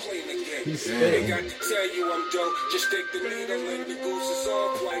money and clean again. Ain't got to tell you I'm dope. Just stick the needle in. The goose is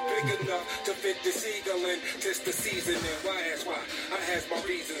all quite big enough to fit the seagull in. Tis the seasoning. Why ask why? I has my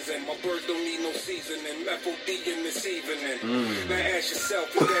reasons and my bird don't need no seasoning. Methyl D in this evening. Now ask yourself,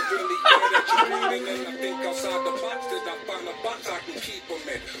 is that really air that you're breathing in? I think outside the box that I find a box I can keep them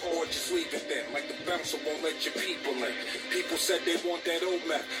in. Or just leave it then. Like the bouncer won't let your people in. People said they want that old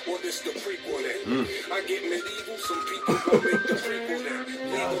map. Well, this the prequel then. I get medieval. Some people won't make the prequel then.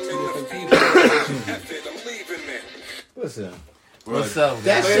 Leave them in the fetal. F it, I'm leaving then. Listen, What's up,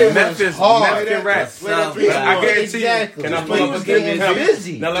 that guys? shit Meth was is hard. Meth can rap. What's up, I I guys? guarantee Exactly. you. Can I But pull he up was a getting can I-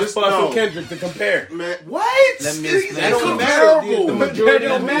 busy. Now let's Just pull up know. some Kendrick to compare. Man, what? Let me It's explain. That don't Comparable. matter. The majority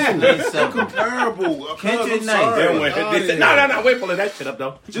don't matter. Explain something. Comparable. Kendrick I'm Knight. sorry. They went. They said, no, wait, pulling that shit up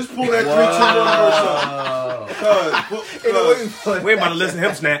though. Just pull that 3, 2, 1 verse up. We ain't about to listen to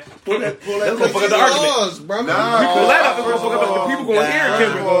him snap. Pull that Let's go fuck up the argument. Bro. Pull that up. The people going to hear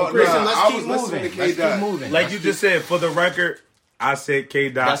Kendrick going crazy. Listen, let's I keep was listening moving. to Let's K-Dot. keep moving. Like you just said, for the record, I said K.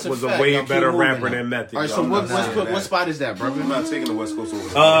 Dot That's was fact. a way Now keep better moving rapper now. than Method. All right, so I'm not saying what that. spot is that, brother? I'm not taking the West Coast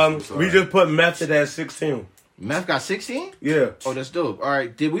over. I'm sorry. We just put Method at 16. Meth got 16? Yeah. Oh, that's dope. All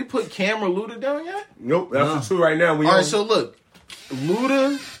right, did we put Cam or Luda down yet? Nope. That's the two right now. We All on- right, so look,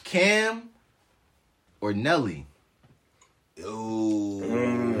 Luda, Cam, or Nelly?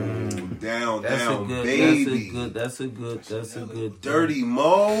 Ooh, down, That's a down, good. baby. That's a good. Dirty Mo.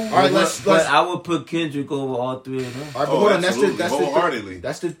 All right, But I would put Kendrick over all three of them. All right, but Oh, hold on. absolutely. Wholeheartedly.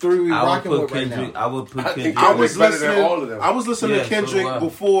 That's the three we I would rocking put with right Kendrick. now. I would put Kendrick. I was better than listening. all of them. I was listening Yeah, to Kendrick so,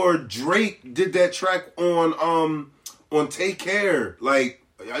 before Drake did that track on Take Care. Like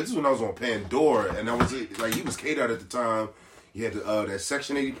this is when I was on Pandora, and I was like he was K-Dot at the time. He had that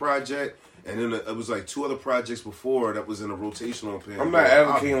Section 80 project. And then it was like 2 other projects before that was in a rotation on Pandora. I'm not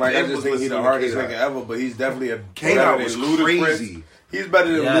advocating like I was just think he's the listening to hardest K-Dot. nigga ever, but he's definitely a K-Dot better was than Ludacris. crazy. He's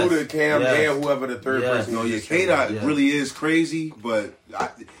better than Yes. Luda, Cam, Yes. and whoever the third Yes. person No, is. yeah, K-Dot Yeah. really is crazy, but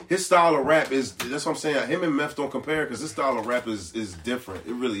his style of rap is, that's what I'm saying, him and Meth don't compare because his style of rap is different.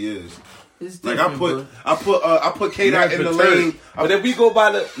 It really is. It's Like different, I put K-Dot in the lane. But if we go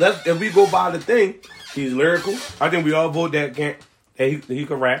by the thing, he's lyrical. I think we all vote that Hey, he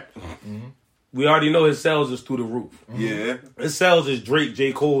can rap. We already know his sales is through the roof. Yeah. His sales is Drake,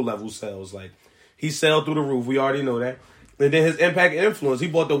 J. Cole level sales. Like, he sell through the roof. We already know that. And then his impact and influence. He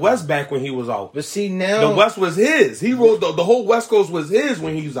bought the West back when he was out. But see, now The West was his. He wrote the whole West Coast was his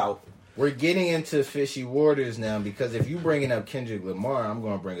when he was out. we're getting into fishy waters now because if you bringing up Kendrick Lamar, I'm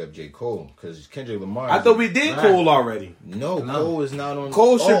going to bring up J. Cole because Kendrick Lamar. I thought we did Cole already. No, Cole is not on.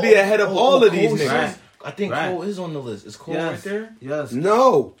 Cole should be ahead of all of these Cole niggas. should- I think Cole is on the list. Is Cole right there? Yes.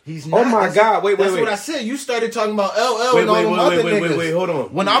 No. He's not. Oh my God. Wait. That's what I said. You started talking about LL Wait, and all them other niggas. wait, hold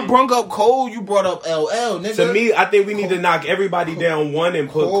on. When I brung up Cole, you brought up LL, nigga. To me, I think we need to knock everybody down one and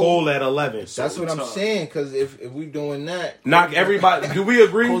put Cole at 11. That's what I'm saying. Because if we doing that, Knock everybody. Do we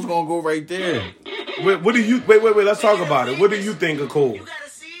agree? Cole's gonna go right there. What do you? Wait. Let's talk about it. What do you think of Cole?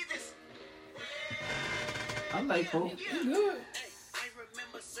 I like Cole.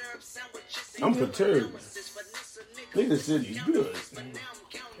 I'm perturbed. Nigga said you good.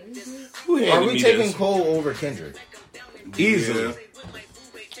 Who Are handed we me taking this? Cole over Kendrick? Easily?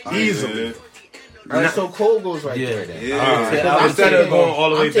 Easily. All right, so Cole goes right there. Then. Yeah. Instead of going all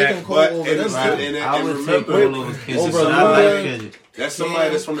the way I'm taking back. Cole But over and them. it's two. good, I and would take remember, Cole over Kendrick. over I like Luda. Kendrick. that's somebody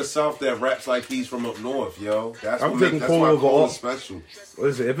that's from the South that raps like he's from up north, yo. That's I'm what taking that's Cole why over Cole all- is special.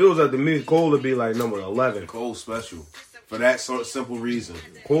 Listen, if it was up to me, Cole would be like number 11. Cole's special for that sort of simple reason.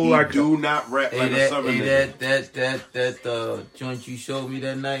 Cole He like do not rap like a Southern nigga. that joint you showed me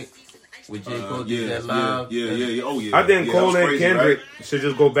that night with J. Cole did Yeah, that live. yeah. Oh yeah. I think Yeah, Cole that was and crazy, Kendrick right? should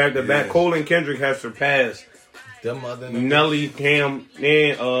just go back to back. Yeah. Cole and Kendrick have surpassed Them other niggas. Nelly, Cam,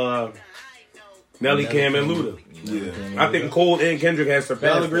 and Nelly, Cam, and Luda. Yeah. I think Cole and Kendrick have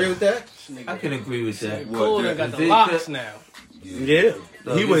surpassed. Y'all agree with that? I can agree with that. Cole What, done got They the locks could- now. Yeah,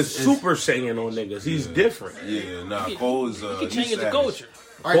 No, he was it's- Super Saiyan on niggas. He's different. Yeah, nah. Cole is He he's changed the savage. culture.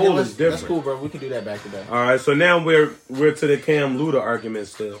 All right, Cole then is that's different. cool, bro. We can do that back to back. All right, so now we're to the Cam Luda argument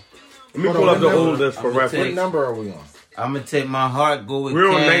still. Let me Hold pull on, up the what old number? list for I'm gonna reference. What number are we on? I'm gonna take my heart, go with We're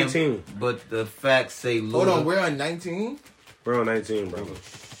on Cam, 19. but the facts say Luda. Hold on, we're on 19. We're on 19, bro.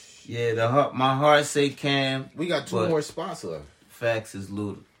 Yeah, my heart say Cam. We got two But- more spots left. Facts is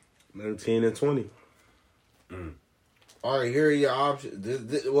Luda. 19 and 20. All right, here are your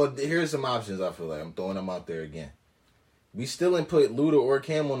options. Well, here's some options. I feel like I'm throwing them out there again. We still didn't put Luda or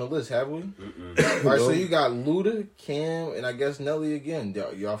Cam on the list, have we? All right, so you got Luda, Cam, and I guess Nelly again.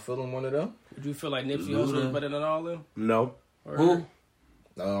 Y'all feeling one of them? Would you feel like Nipsey Hussle was better than all of them? No. Or Who?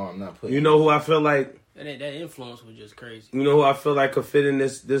 No, I'm not putting. You know who I feel like? That influence was just crazy. You know who I feel like could fit in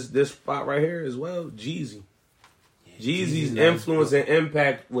this spot right here as well? Jeezy. Jeezy's Jeezy influence and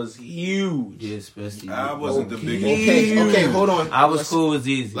impact was huge. Yeah, especially. I wasn't the biggest. Okay, hold on. I was cool with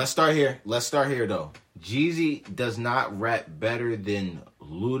Easy. Let's start here. though. Jeezy does not rap better than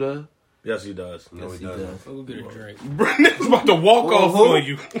Luda. Yes, he does. No, Yes, he he doesn't. does. We'll get a drink. Brandon's about to walk off who? on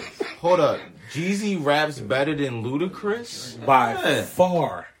you Hold up. Jeezy raps better than Ludacris? by Yeah.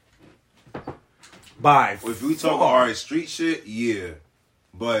 far. By If we talk far. all right street shit, yeah.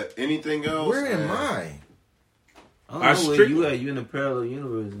 But anything else? Where am I? I don't I know where strictly- you at. You in a parallel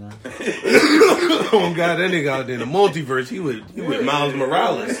universe now. Oh God, that nigga out there in the multiverse. He with Miles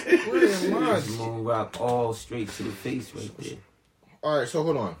Morales. Where am I? Moon rock all straight to the face right there. All right, so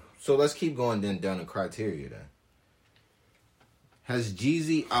hold on. So let's keep going then down the criteria then. Has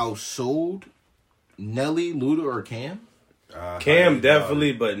Jeezy outsold Nelly, Luda, or Cam? Cam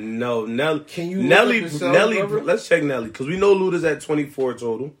definitely, but no. Nelly. Can you look Nelly? up yourself, Nelly. brother? Let's check Nelly because we know Luda's at 24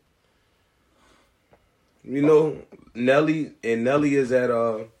 total. We know Nelly is at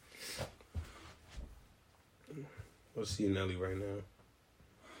Let's see Nelly right now.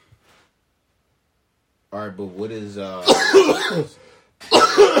 All right, but what is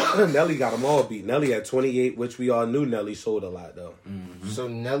Nelly got them all beat. Nelly at 28, which we all knew Nelly sold a lot though. so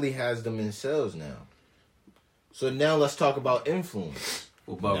Nelly has them in sales now. So now let's talk about influence.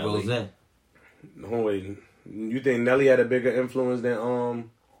 What about Nelly. Rose? No wait, you think Nelly had a bigger influence than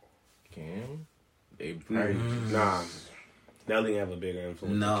Cam? They probably Nah, Nelly have a bigger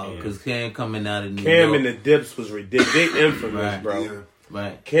influence. No, than because Cam coming out of New Cam York. and the Dips was ridiculous. They infamous, Right. bro. Yeah.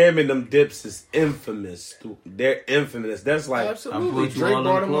 Right. Cam and them Dips is infamous. They're infamous. That's like absolutely. put you Drake on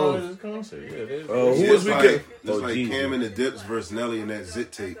brought them him on clothes. his concert. Yeah, they- who Yeah, was it's we like, get? It's Oh, like Jeezy. Cam and the Dips versus Nelly and that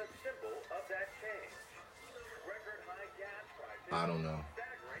Zit tape. I don't know.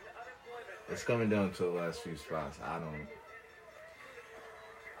 It's coming down to the last few spots. I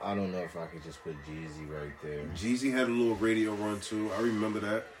don't know if I could just put Jeezy right there. Jeezy had a little radio run too. I remember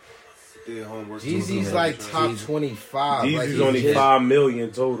that. Did homework. Jeezy's too. like top Jeezy. 25. Jeezy's like, only he's- 5 million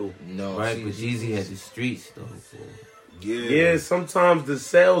total. No, Right, see, but Jeezy had the streets though. So. Yeah, sometimes the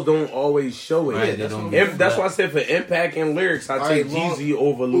sales don't always show it. Right, they don't That's why I said for impact and lyrics, I take Jeezy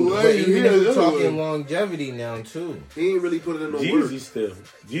over Luda. But even if we're talking longevity now too, He ain't really put in no work. Jeezy still.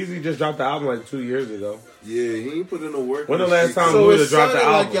 Jeezy just dropped the album like 2 years ago. Yeah, he ain't put in no work. When the last time so Luda it dropped the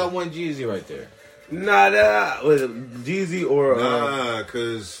sounded album? like y'all want Jeezy right there. Nah, with Jeezy or Well,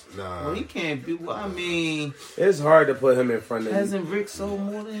 he can't be. Well, I mean, it's hard to put him in front of you. hasn't Rick sold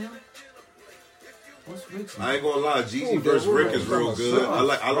more than him? What's Rick's? I ain't gonna lie, Jeezy versus Rick is real good. I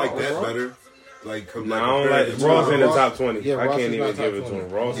like that better. Like, No, I don't like Ross in the top 20. Yeah, I Ross can't is even not give top it to 20.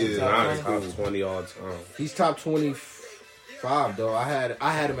 him. Ross is Yeah, not okay. top 20 all time. He's top 25 though. I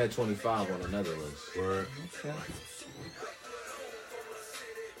had him at 25 on another list. Word.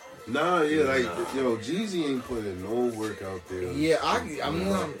 Nah, yeah, like yo, Jeezy ain't putting no work out there. Yeah, I'm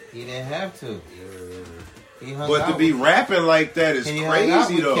not. He didn't have to. He hung But out to be with- rapping like that is and he hung out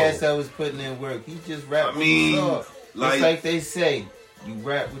crazy with cats though. that was putting in work. He just rapped. I mean, what he saw. It's like they say, you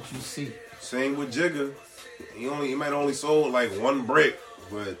rap what you see. Same with Jigga. He might only sold like one brick,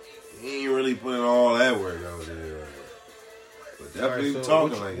 but he ain't really putting all that work out there. But definitely All right, so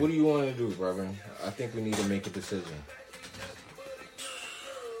talking like what it. do you want to do, brother? I think we need to make a decision.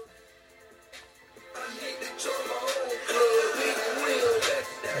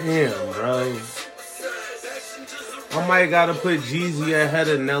 Damn, bro. I might gotta put Jeezy ahead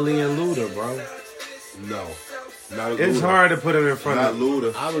of Nelly and Luda, bro. No. Not It's Luda. hard to put him in front Not of.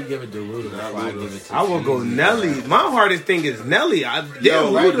 Luda. I would give it to Luda Not before I Luda. give it to I will go Jeezy. Nelly. My hardest thing is Nelly.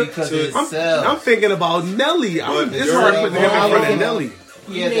 Yo, Right, Luda. because to- it I'm sells. thinking about Nelly. But It's you're- hard putting him in front of Well, Nelly.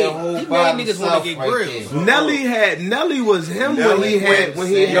 He had that whole he by made niggas wanna himself get right grilled. there. Nelly was him Nelly when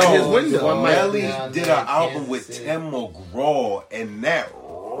he had his window. Nelly Now, did now, an album Kansas with City. Tim McGraw, and that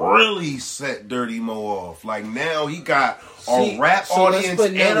really set Dirty Mo off. Like now he got See, a rap so let's audience put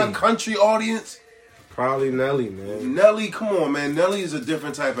and Nelly. a country audience. Probably Nelly, man. Nelly, come on, man. Nelly is a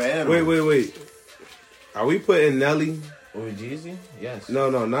different type of animal. Wait. Are we putting Nelly? With Jeezy? Yes. No,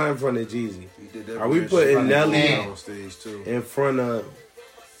 not in front of Jeezy. He did that Are we weird putting shit Nelly on stage too? in front of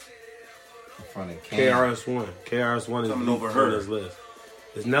In front of Cam. KRS-One? KRS-One is Coming deep over on her. this list.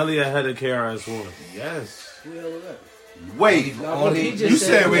 Is Nelly ahead of KRS-One? Yes. Wait, Only, just you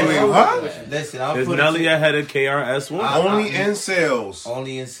said- said wait, huh? Listen, I'm Is putting Nelly ahead of KRS-One? Only in sales.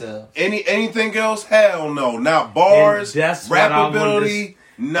 only in sales. Anything else? Hell no. Not bars, And that's what I wanted rappability.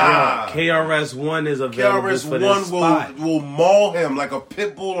 Nah. KRS-One is available KRS for this One spot. will maul him like a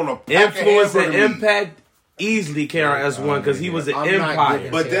pit bull on a pack Influence of and hamburger meat. impact easily KRS-One because he was an I'm not empire.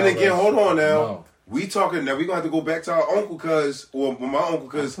 giving But then again, hold on now. No. We talking now. We gonna have to go back to our uncle, my uncle,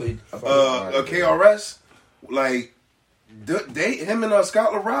 cause I put- KRS, like him and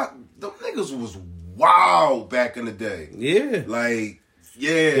Scott LaRock, them niggas was wild back in the day. Yeah. Like,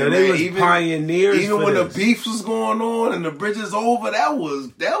 yeah, Yo, man, they was pioneers Even for when this. the beef was going on and the bridge is over, that was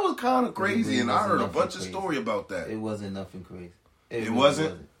kind of crazy. And I heard a Nothing bunch of crazy. story about that. It wasn't nothing crazy. It really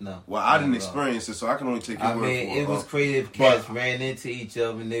wasn't? No. Well, I didn't Not at all. experience it, so I can only take your I word mean, for it. it was crazy if cats ran into each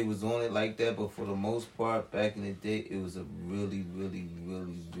other and they was on it like that, but for the most part, back in the day, it was a really, really,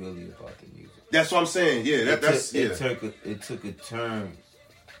 really, really about the music. That's what I'm saying. Yeah, It took a turn.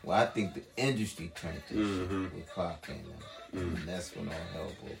 Well, I think the industry turned this Mm-hmm. shit with Pac came out. And that's when all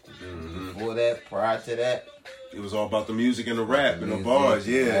hell broke loose. Before that, prior to that, It was all about the music and the rap and the music, bars.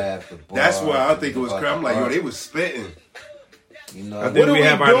 the Yeah, rap, the that's bars, why I think it was about crap. I'm like, the yo, art. they was spitting. You know, I think What are we we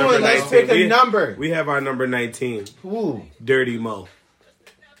have our doing? number Let's 19. pick a number. We have our number 19. Who? Dirty Mo.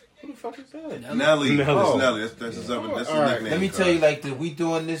 Who the fuck is that? Nelly. Nelly. That's Nelly. That's his other. That's his All right. nickname. let me tell you like this. We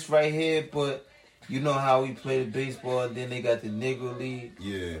doing this right here, but you know how we play the baseball, and then they got the Negro League.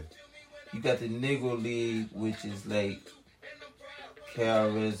 Yeah. You got the Negro League, which is like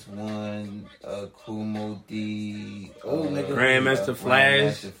KRS-One, Kumo D, Grandmaster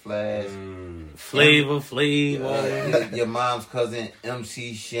Flash. Grandmaster Flash. Flavor Flav. Your mom's cousin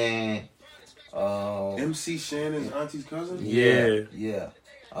MC Shan. MC Shannon's auntie's cousin. Yeah. Yeah.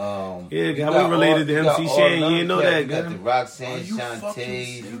 Yeah, you how got we related to you got MC all Shan? You them didn't know cats. that, You got guy? the Roxanne Are you Shantae.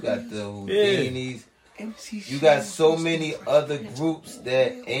 fucking You got the Yeah. Houdinis. You got so many other groups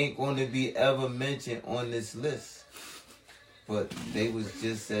that ain't going to be ever mentioned on this list. But they was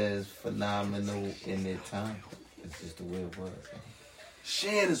just as phenomenal in their time. It's just the way it was. Man.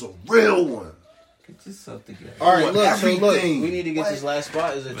 Shan is a real one. Get yourself together. All right, Want look. So look, everything. we need to get this last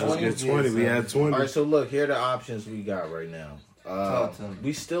spot. Is it Let's 20? get 20. We had 20. All right, so look, here are the options we got right now. Talk to 'em.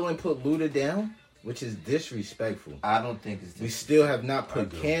 We still ain't put Luda down, which is disrespectful. I don't think it's We this. still have not put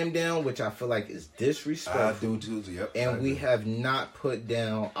do. Cam down, which I feel like is I disrespectful. do too. Yep. I And we do. have not put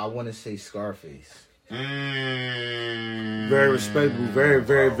down, I want to say Scarface. Very respectable. Very,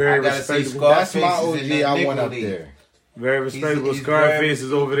 very, very I gotta say respectable. Scarface That's my is in OG that I Negro want up League. there. Very respectable. He's Scarface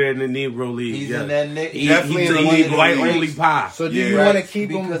is over there in the Negro League. He's yeah. in that Nick. He Definitely in the eat Negro white League. only pie. So do you want to keep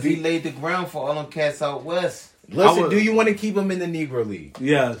him? Because he laid the ground for all them cats out west. Listen, do you want to keep him in the Negro League?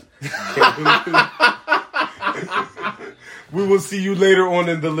 Yes. We will see you later on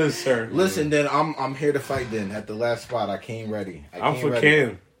in the list, sir. Listen, then I'm here to fight. Then at the last spot, I came ready. I'm for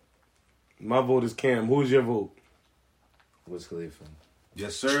Cam. My vote is Cam. Who's your vote? Wiz Khalifa.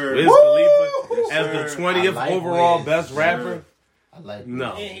 Yes, sir. Wiz Khalifa Yes, as sir. the 20th I like overall Wiz. best rapper. I like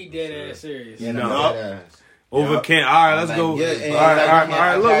No. And he dead ass serious. Yeah, No. no. Over Yup. Cam. All right, let's I go. like Yeah, Wiz. and All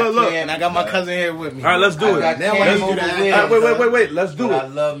right. Look. And I got my cousin here with me. All right, let's do it. I got Now Cam I need over you to Wiz. ask- Wait. Let's do But I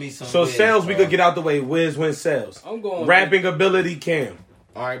it. love me some So Wiz, sales, we bro. could get out the way. Wiz wins sales. I'm going Rapping ability, Cam.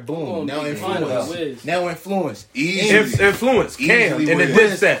 All right, I'm boom. going Now big fun influence. with Wiz. Now influence. Easy. Influence, Cam, Easily in the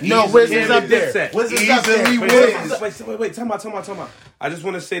Wiz. Dipset. No, Easily Wiz Cam is in up the there. Dipset. Wiz is up there. Easily Wait, time out. I just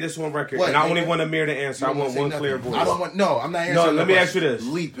want to say this on record, What, and I only nigga? want Amir to answer. I You don't want say one nothing. clear voice. I don't want. No, I'm not answering. No, no let me question. ask you this.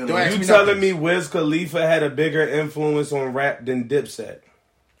 Leaping. Don't ask You me telling nothing. me Wiz Khalifa had a bigger influence on rap than Dipset?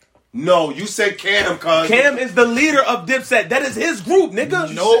 No, you said Cam, cuz. Cam is the leader of Dipset. That is his group,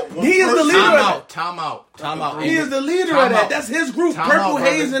 nigga. Nope. He is the leader of that. Time out. He is the leader of that. That's his group. Time Purple out,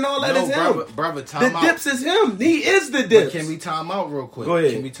 Haze brother. and all that No, is him. brother, The time out. Dips is him. He is the But Dips. can we time out real quick? Go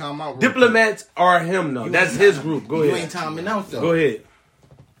ahead. Can we time out real Diplomats are him, though. You That's ain't- his group. Go quick? You ahead. ain't timing out though. Go ahead.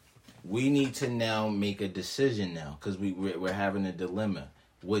 We need to now make a decision now because we're having a dilemma,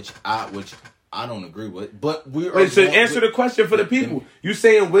 which I don't agree with. But we are. Wait, so going- answer the question for the people. You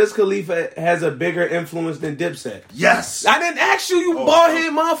saying Wiz Khalifa has a bigger influence than Dipset? Yes. I didn't ask you, you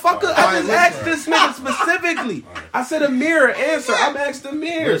bald-headed motherfucker. I just Alright, asked this nigga specifically. I said Amir, answer. I'm asked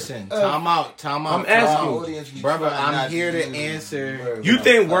Amir. Listen, time out. I'm asking you. Audience be Brother, trying I'm not here to use answer. words. You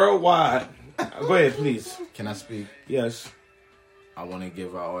think worldwide? Go ahead, please. Can I speak? Yes. I want to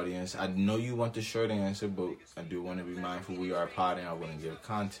give our audience. I know you want the short answer, but I do want to be mindful. We are potting. I want to give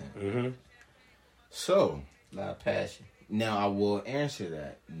content. Mm-hmm. So A lot of passion. now I will answer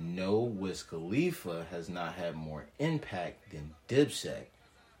that. No, Wiz Khalifa has not had more impact than Dipset.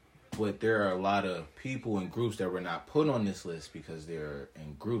 But there are a lot of people and groups that were not put on this list because they're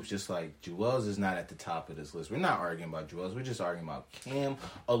in groups. Just like Jewels is not at the top of this list. We're not arguing about Jewels. We're just arguing about Cam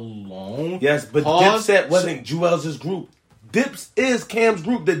alone. Yes, but Pause. Dipset wasn't Jewels' group. Dips is Cam's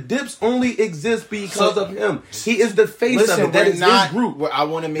group. The Dips only exist because of him. He is the face Listen, of it. That we're is not, his group. I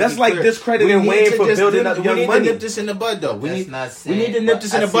want to make That's it like clear. discrediting We need Wayne to for just building nip- up Young We need Money. to nip this in the bud, though. We That's need, not we saying, need to nip but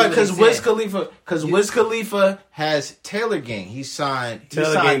this in I the see bud what because he's Wiz saying. Khalifa, Wiz Khalifa has Taylor Gang. He signed.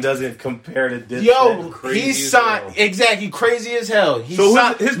 Taylor Gang doesn't compare to Dipset. Yo, Crazy he as signed hell. exactly crazy as hell. He So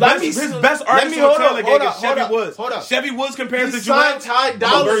signed, his let best me- artist let me- on hold Taylor up, Gang hold is up, Chevy hold up, Woods. hold up. Chevy Woods compares He to signed Jewels. Ty I'm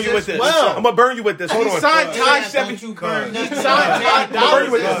gonna burn Dolla you with as this. well. I'm gonna burn you with this. Hold He on. signed Ty Don't Chevy. you burn He nothing. signed Ty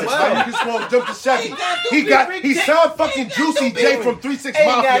Dolla with as this. well. You just want to jump to Chevy. He signed fucking Juicy J from 3-6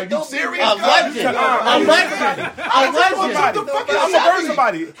 Mafia. You serious? A legend. I'm A legend. A legend. I'm gonna burn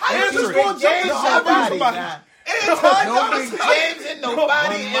somebody. Answer just it. gonna jump to I'm gonna burn Chevy. somebody. No big James and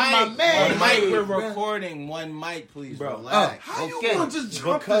nobody in my man. One Mike, we're recording. One mic, please. Relax. How you Okay. gonna just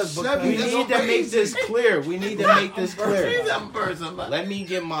jump Because to Chevy? we That's need to make crazy. this clear. We need to make this clear. I'm burn somebody. Let me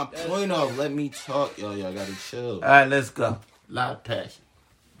get my point off. Let me talk. Y'all gotta chill. All right, let's go. Lot of passion.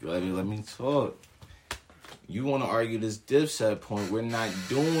 Let me talk. You want to argue this Dipset point? We're not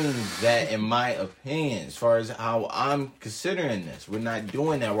doing that, in my opinion. As far as how I'm considering this, we're not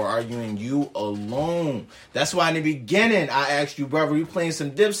doing that. We're arguing you alone. That's why in the beginning I asked you, brother, we playing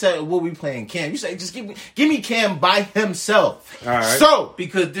some Dipset or what we playing Cam? You say just give me Cam by himself. All right. So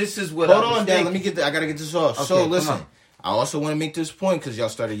Because this is what hold I was on, Dad. thinking. Let me get that. I gotta get this off. Okay, So come listen, on. I also want to make this point because y'all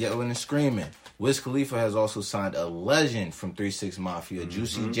started yelling and screaming. Wiz Khalifa has also signed a legend from 3-6 Mafia,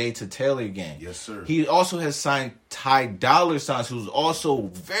 Juicy J to Taylor Gang. Yes, sir. He also has signed Ty Dolla $ign, who's also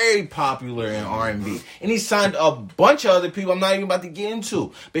very popular in R&B. And he signed a bunch of other people I'm not even about to get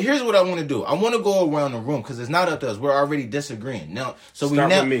into. But here's what I want to do. I want to go around the room because it's not up to us. We're already disagreeing. Now, so Start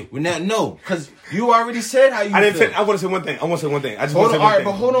we now, with me. we now no, because you already said how you I didn't. feel. I want to say one thing. I just Hold want on, to all say right,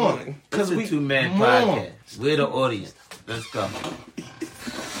 one thing. but hold on. It's a two-man come on. podcast. We're the audience. Let's go.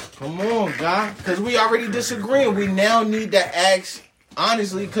 Come on, guy. Because we already disagreeing. We now need to ask,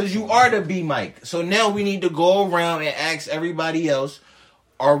 honestly, because you are the B mic. So now we need to go around and ask everybody else,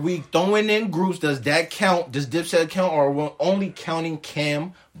 are we throwing in groups? Does that count? Does Dipset count? Or are we only counting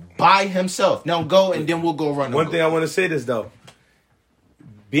Cam by himself? Now go and then we'll go around. One thing I want to say this though.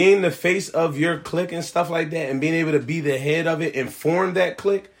 Being the face of your clique and stuff like that and being able to be the head of it and form that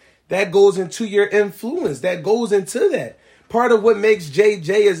clique, that goes into your influence. That goes into that. Part of what makes JJ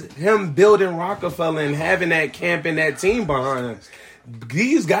is him building Rockefeller and having that camp and that team behind him.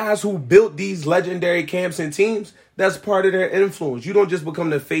 These guys who built these legendary camps and teams, That's part of their influence. You don't just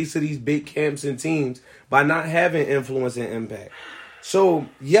become the face of these big camps and teams by not having influence and impact. So,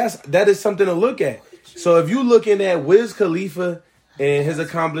 yes, that is something to look at. So, if you're looking at Wiz Khalifa and his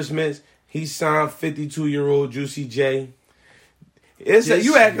accomplishments, he signed 52-year-old Juicy J.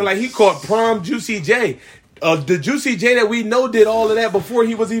 You acting like he caught prom Juicy J. The Juicy J that we know did all of that before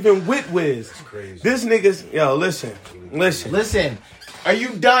he was even with Wiz. That's crazy. This nigga's... Yo, listen. Are you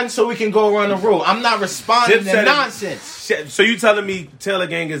done so we can go around the room? I'm not responding to nonsense. So you telling me Taylor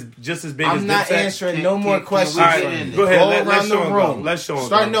Gang is just as big as Dipset? I'm not answering no more questions. All right, go ahead. Let's show him go. Let's show him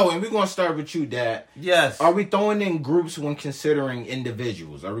Start knowing. We're going to start with you, Dad. Yes. Are we throwing in groups when considering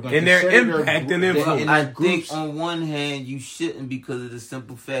individuals? Are we going to consider their impact and influence? I think on one hand you shouldn't because of the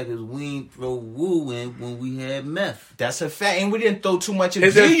simple fact that we ain't throw Wu in when we had Meth. That's a fact. And we didn't throw too much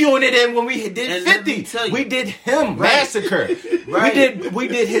of G-Unit in when we did 50. We did him, Massacre. Right. We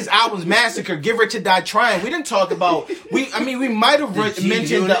did his albums, Massacre, Get Rich or Die Trying. We didn't talk about... we might have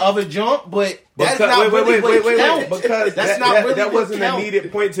mentioned the other jump, but that's not really what counts. Because that wasn't a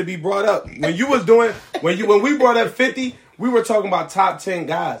needed point to be brought up. When we brought up 50, we were talking about top 10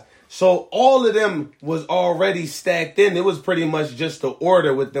 guys. So all of them was already stacked in. It was pretty much just the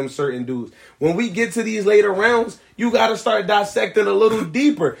order with them certain dudes. When we get to these later rounds, you got to start dissecting a little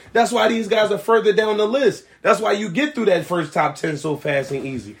deeper. That's why these guys are further down the list. That's why you get through that first top 10 so fast and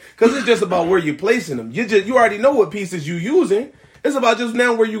easy. Because it's just about where you're placing them. You already know what pieces you using. It's about just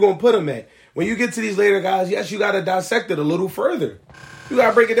now where you're going to put them at. When you get to these later guys, yes, you got to dissect it a little further. You got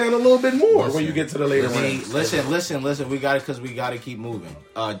to break it down a little bit more when you get to the later rounds. Listen. We got it because we got to keep moving.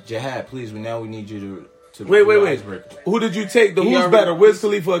 Jihad, please, we need you to wait. Who did you take? Who's better, Wiz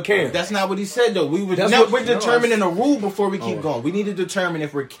Khalifa or Cam? That's not what he said, though. We're determining a rule before we keep going. We need to determine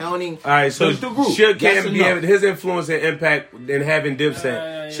if we're counting. All right, so the group. Should Cam be able, his influence and impact in having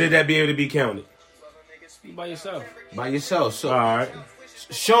Dipset, should that be able to be counted? By yourself. So, all right.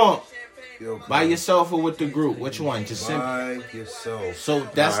 Sean, by yourself or with the group? Which one? Just by yourself. So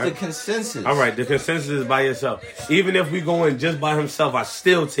that's the consensus. All right, the consensus is by yourself. Even if we going just by himself, I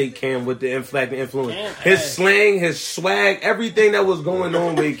still take Cam with the impact and influence. His slang, his swag, everything that was going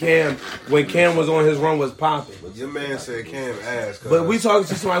on with Cam when Cam was on his run was popping. Your man said Cam ass. But we talking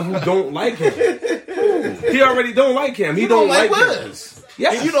to somebody who don't like him. He already don't like him. He don't like Wiz.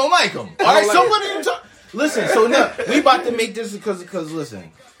 Yeah, and you don't like him. All right, so what are you talking? Listen, so now we about to make this because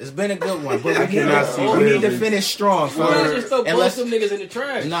listen, it's been a good one, but we need to finish strong. Let's just throw both some niggas in the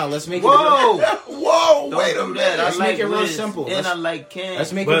trash. No, let's make it. Whoa! Wait a minute. Let's make it real simple. And I like Cam.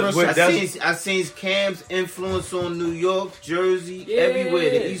 Let's make it real simple. I seen Cam's influence on New York, Jersey,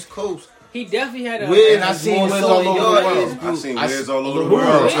 everywhere, the East Coast. He definitely had a... And I seen Wiz all over the world. I seen Wiz all over the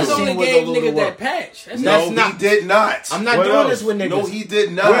world. Wiz only gave niggas that patch. No, he did not. I'm not doing this with niggas. No, he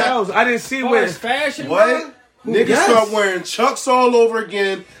did not. What else? I didn't see Wiz. Fashion, what? Niggas start wearing Chucks all over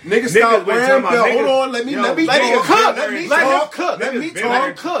again. Niggas start wearing belts. Hold on, let me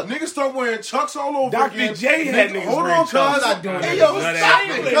cook. Niggas start wearing Chucks all over again. Dr. J had niggas wearing Chucks. Hey, yo, stop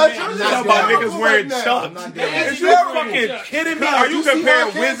it. Talking about niggas wearing Chucks. Is you fucking kidding me? Are you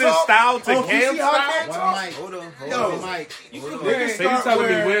comparing Wiz's style to Cam's style? Hold on, Mike. So you telling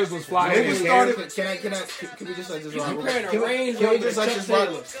me Wiz was fly? Can we just let this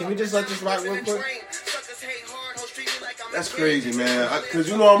rock? Can we just let this rock real quick? That's crazy, man. Cause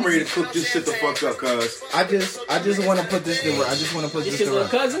you know I'm ready to cook this shit the fuck up. Cause I just want to put this to rest. I just want to put this to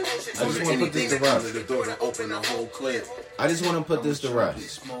rest. Cousin? I just want to put this to rest. I just want to put this to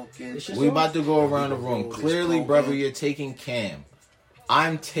rest. We about to go around the room. Clearly, brother, you're taking Cam.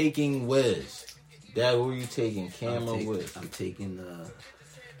 I'm taking Wiz. Dad, who are you taking? Cam or Wiz? I'm taking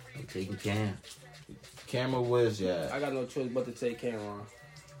Cam. Cam or Wiz, yeah. I got no choice but to take Cameron.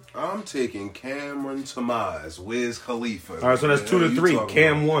 I'm taking Cameron Tamaz, Wiz Khalifa. All right, so that's 2-3.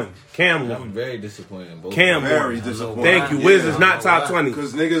 Cam won. I'm very disappointed. Cam very disappointed. Thank you. Wiz is not top 20.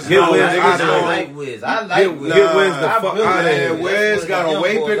 Because niggas get Wiz. I like Wiz. Get Wiz the fuck out of here. Wiz got a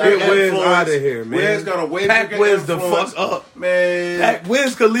way bigger influence. Get Wiz out of here, man. Wiz got a way bigger influence. Pack Wiz the fuck up, man. Pack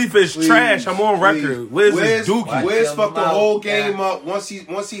Wiz Khalifa is trash. I'm on record. Wiz is dookie. Wiz fucked the whole game up once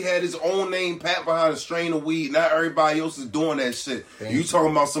he had his own name pat behind a strain of weed. Not everybody else is doing that shit. You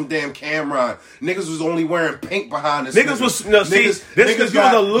talking about some damn Cameron? Niggas was only wearing pink behind this. Niggas was this because you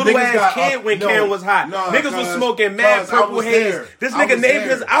was a little ass kid when Cam was hot. Niggas was smoking mad Purple Haze. This nigga named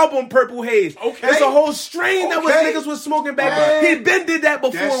his album Purple Haze. Okay, it's a whole strain that was niggas was smoking back. He been did that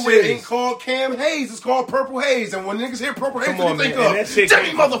before. That shit ain't called Cam Haze. It's called Purple Haze. And when niggas hear Purple Haze, hands Come to on, the man. think And that of? shit Jimmy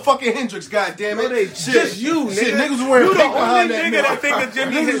came- motherfucking Hendrix, goddamn it. No, they- Shit. just you, Shit, nigga. niggas was wearing You the pink behind only that nigga that think that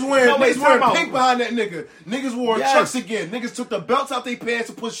Jimmy Niggas was Hendrix- wearing, No, wait, niggas wearing time out. pink behind that nigga. Niggas wore Yes. chucks again. Niggas took the belts out their pants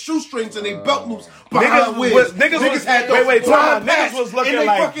and put shoestrings in their belt loops behind Wiz. Niggas was- had wait, those time out. blind patch Niggas was looking in their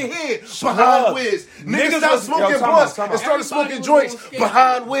like fucking head behind scrubs. Wiz. Niggas Niggas stopped was- smoking yo, time out, blunts time and out. started smoking Everybody joints was on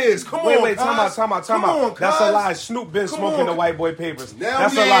behind Wiz. Come on, Wait, time out. cuz. Time Come on, out. That's a cuz. lie. Snoop been Come smoking on. the white boy papers. Now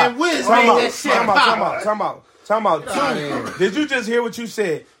That's me a lie. and Wiz Time made out. that shit Time pop. out. Two. Did you just hear what you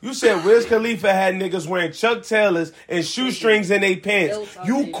said? You said Wiz Khalifa had niggas wearing Chuck Taylors and shoestrings in their pants.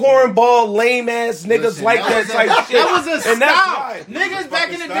 You cornball, lame ass niggas Listen, like that that was a- type shit. that was a And that's style. why. Niggas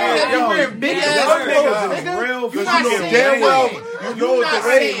back in the day, style. they Yo, wearing big y'all ass niggas clothes, is nigga. real You for not fucking saying Damn well, nothing. you know what not the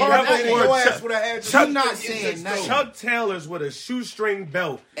way saying Carter nothing. in your ass would have had. Chuck not saying nothing. Chuck Taylors with a shoestring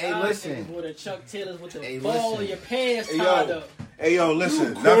belt. Hey, listen. With a Chuck Taylors with the Hey, ball listen. of your pants Hey, tied yo. up. Hey yo, listen,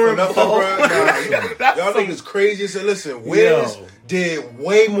 You not for nothing, cornball. bro. Y'all think it's crazy. So listen, Wiz Yo. did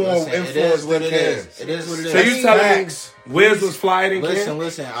way more Listen, it influence is what than it Cam. is. It is what it is. So you telling me Facts. Wiz was flyer than Listen, Cam?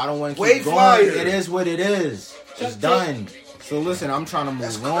 listen. I don't want to Way keep going. flyer. It is what it is. It's done. So listen, I'm trying to move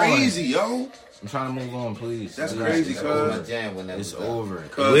That's on. crazy, yo. I'm trying to move on, please. That's Please. crazy, That was my cuz. jam when that It's was out. over.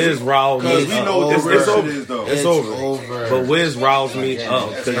 Wiz riled Because me we up. know what the over. real It's shit over. is, though. It's over. over. But Wiz riles me up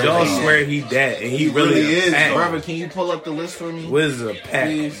because y'all swear he that and he really is, a pack. though. Brother, can you pull up the list for me? Wiz is a pack.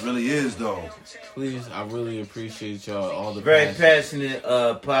 Please, It really is, though. please. I really appreciate y'all. All the Very passion. passionate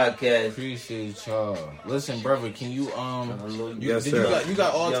podcast. Appreciate y'all. Listen, brother, can you Yes, did sir. you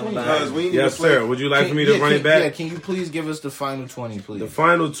got all Young 20? man. Because we need Yes, to play. sir. Would you like for me to run it back? Yeah, can you please give us the final 20, please? The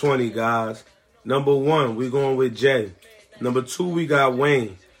final 20, guys. Number 1, we going with Jay. Number 2, we got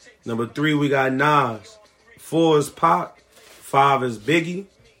Wayne. Number 3, we got Nas. 4 is Pop. 5 is Biggie.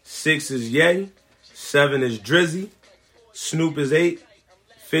 6 is Ye. 7 is Drizzy. Snoop is 8.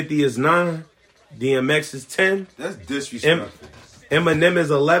 50 is 9. DMX is 10. That's disrespectful. Eminem is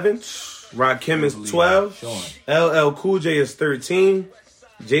 11. Rakim is 12. Sean. LL Cool J is 13.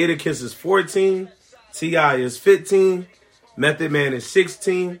 Jadakiss is 14. T.I. is 15. Method Man is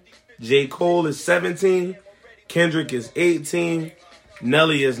 16. J. Cole is 17. Kendrick is 18.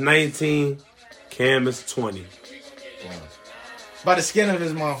 Nelly is 19. Cam is 20. By the skin of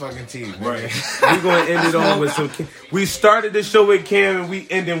his motherfucking teeth. Right. We're going to end it on with some Cam. We started the show with Cam and we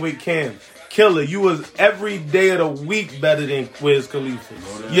ending with Cam. Killer, you was every day of the week better than Wiz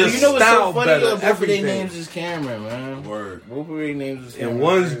Khalifa. Your You know what's style so funny? better. Both of their Everything. names is Cameron, man. Word. Both of their names is Cameron. And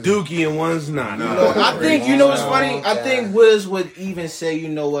one's Dookie and one's not. Nah. I think, you know what's funny? I think Wiz would even say, you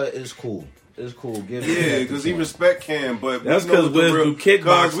know what, it's cool. It's cool. Give it Yeah, back because to he Cam. respect Cam, but That's we know because the Wiz real- do kickboxing.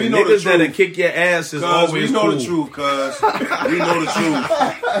 'cause we know the Niggas that'll truth. kick your ass is Cuz always we know cool. the truth, cuz. We know the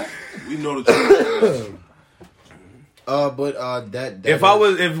truth. We know the truth. That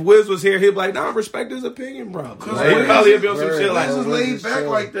If Wiz was here, he'd be like, nah, I respect his opinion, bro. Cause Like, he Wiz probably is- be on some shit like Wiz is Wiz laid is back chill.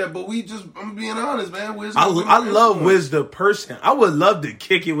 like that, but I'm being honest, man. Wiz I love Wiz the person. I would love to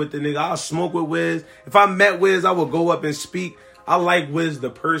kick it with the nigga. I'll smoke with Wiz. If I met Wiz, I would go up and speak. I like Wiz the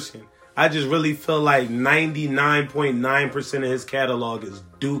person. I just really feel like 99.9% of his catalog is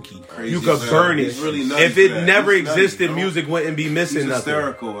dookie. Crazy You could as burn hell. it. He's really nutty If for it that. never He's nutty, existed, bro. music wouldn't be missing He's nothing.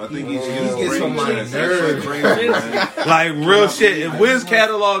 hysterical. I think he's gets on my nerves. Crazy, man. Like real shit. If Wiz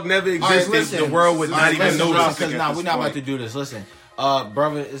catalog never All right, existed, listen. the world would not even listen, notice. Because at we're this not about point. to do this. Listen,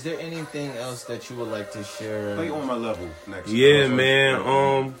 brother, is there anything else that you would like to share? Play on my level next. Yeah, time.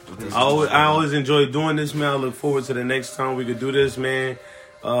 man. I always enjoy doing this, man. I look forward to the next time we could do this, man.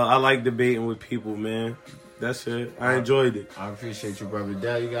 I like debating with people, man. That's it. I enjoyed it. I appreciate you, brother.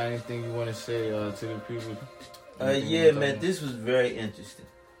 Dad, you got anything you want to say to the people? Yeah, man, this was very interesting.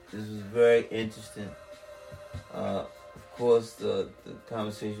 Of course, the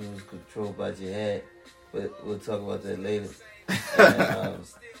conversation was controlled by Jihad, but we'll talk about that later. And,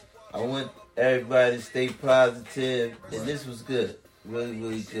 I want everybody to stay positive, and this was good. Really,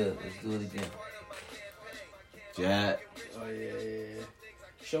 really good. Let's do it again. Jad, Oh yeah.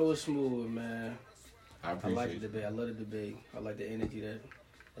 Show was smooth, man. I I appreciate like the you. debate. I love the debate. I like the energy that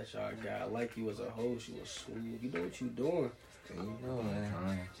y'all got. I like you as a host. You was smooth. You know what you doing. There you go, man.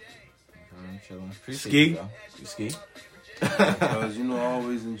 I'm chilling. Appreciate Ski? you, though. You ski? Because, I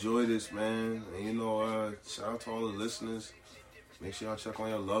always enjoy this, man. And, shout out to all the listeners. Make sure y'all check on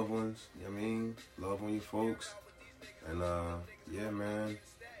your loved ones. You know what I mean? Love on your folks. And, yeah, man.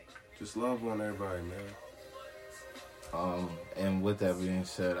 Just love on everybody, man. And with that being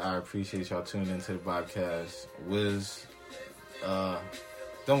said, I appreciate y'all tuning into the podcast. Wiz,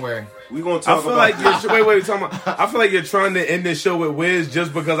 don't worry. We gonna I talk feel about like you're, wait, I feel like you're trying to end this show with Wiz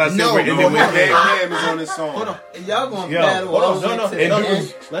just because I said we're ending with Cam. Cam is on this song. Hold on. Y'all gonna Yo, battle Hold all on. the No, way no. to the No,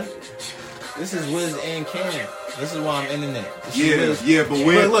 end? this is Wiz and Cam. This is why I'm internet. Yeah, but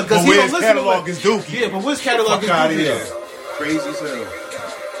Wiz's catalog is dookie. Yeah, but Wiz's catalog is Fuck outta dookie. here. though. Crazy as hell.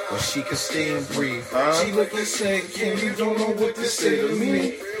 But she can stay and breathe. She look and say, Kim, you don't know what to say to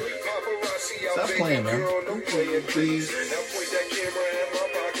me. Stop playing, man. Don't play it, please.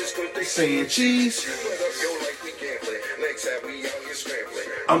 Saying cheese.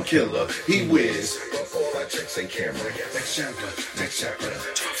 I'm killer. He whiz.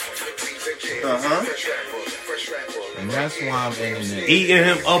 And that's why I'm internet. Eating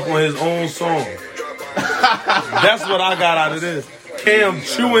him up on his own song. That's what I got out of this. Cam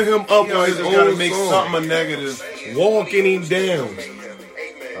chewing him up You on always his just gotta own make song. something a negative. Walking him down.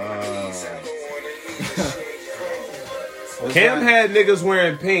 Cam had niggas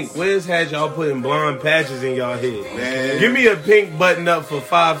wearing pink. Wiz had y'all putting blonde patches in y'all head. Man. Give me a pink button up for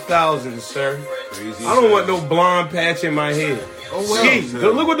 5,000, sir. Crazy I don't as want hell. no blonde patch in my head. Oh, well. Ski,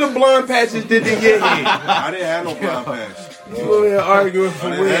 look what the blonde patches did to your head. I didn't have no blind patch. You over here arguing for I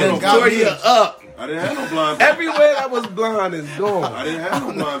didn't have no Wiz. Tore you up. I didn't have no blind patch. Everywhere that was blonde is I gone. didn't have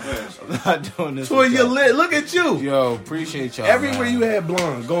no blind patch. I'm not doing this. Tore with your y'all. lid. Look at you. Yo, appreciate y'all. Everywhere man. you had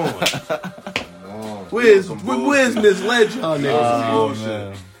blonde, gone. Wiz misled y'all niggas. Oh,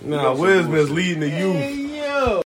 man. Nah, Wiz misleading the youth.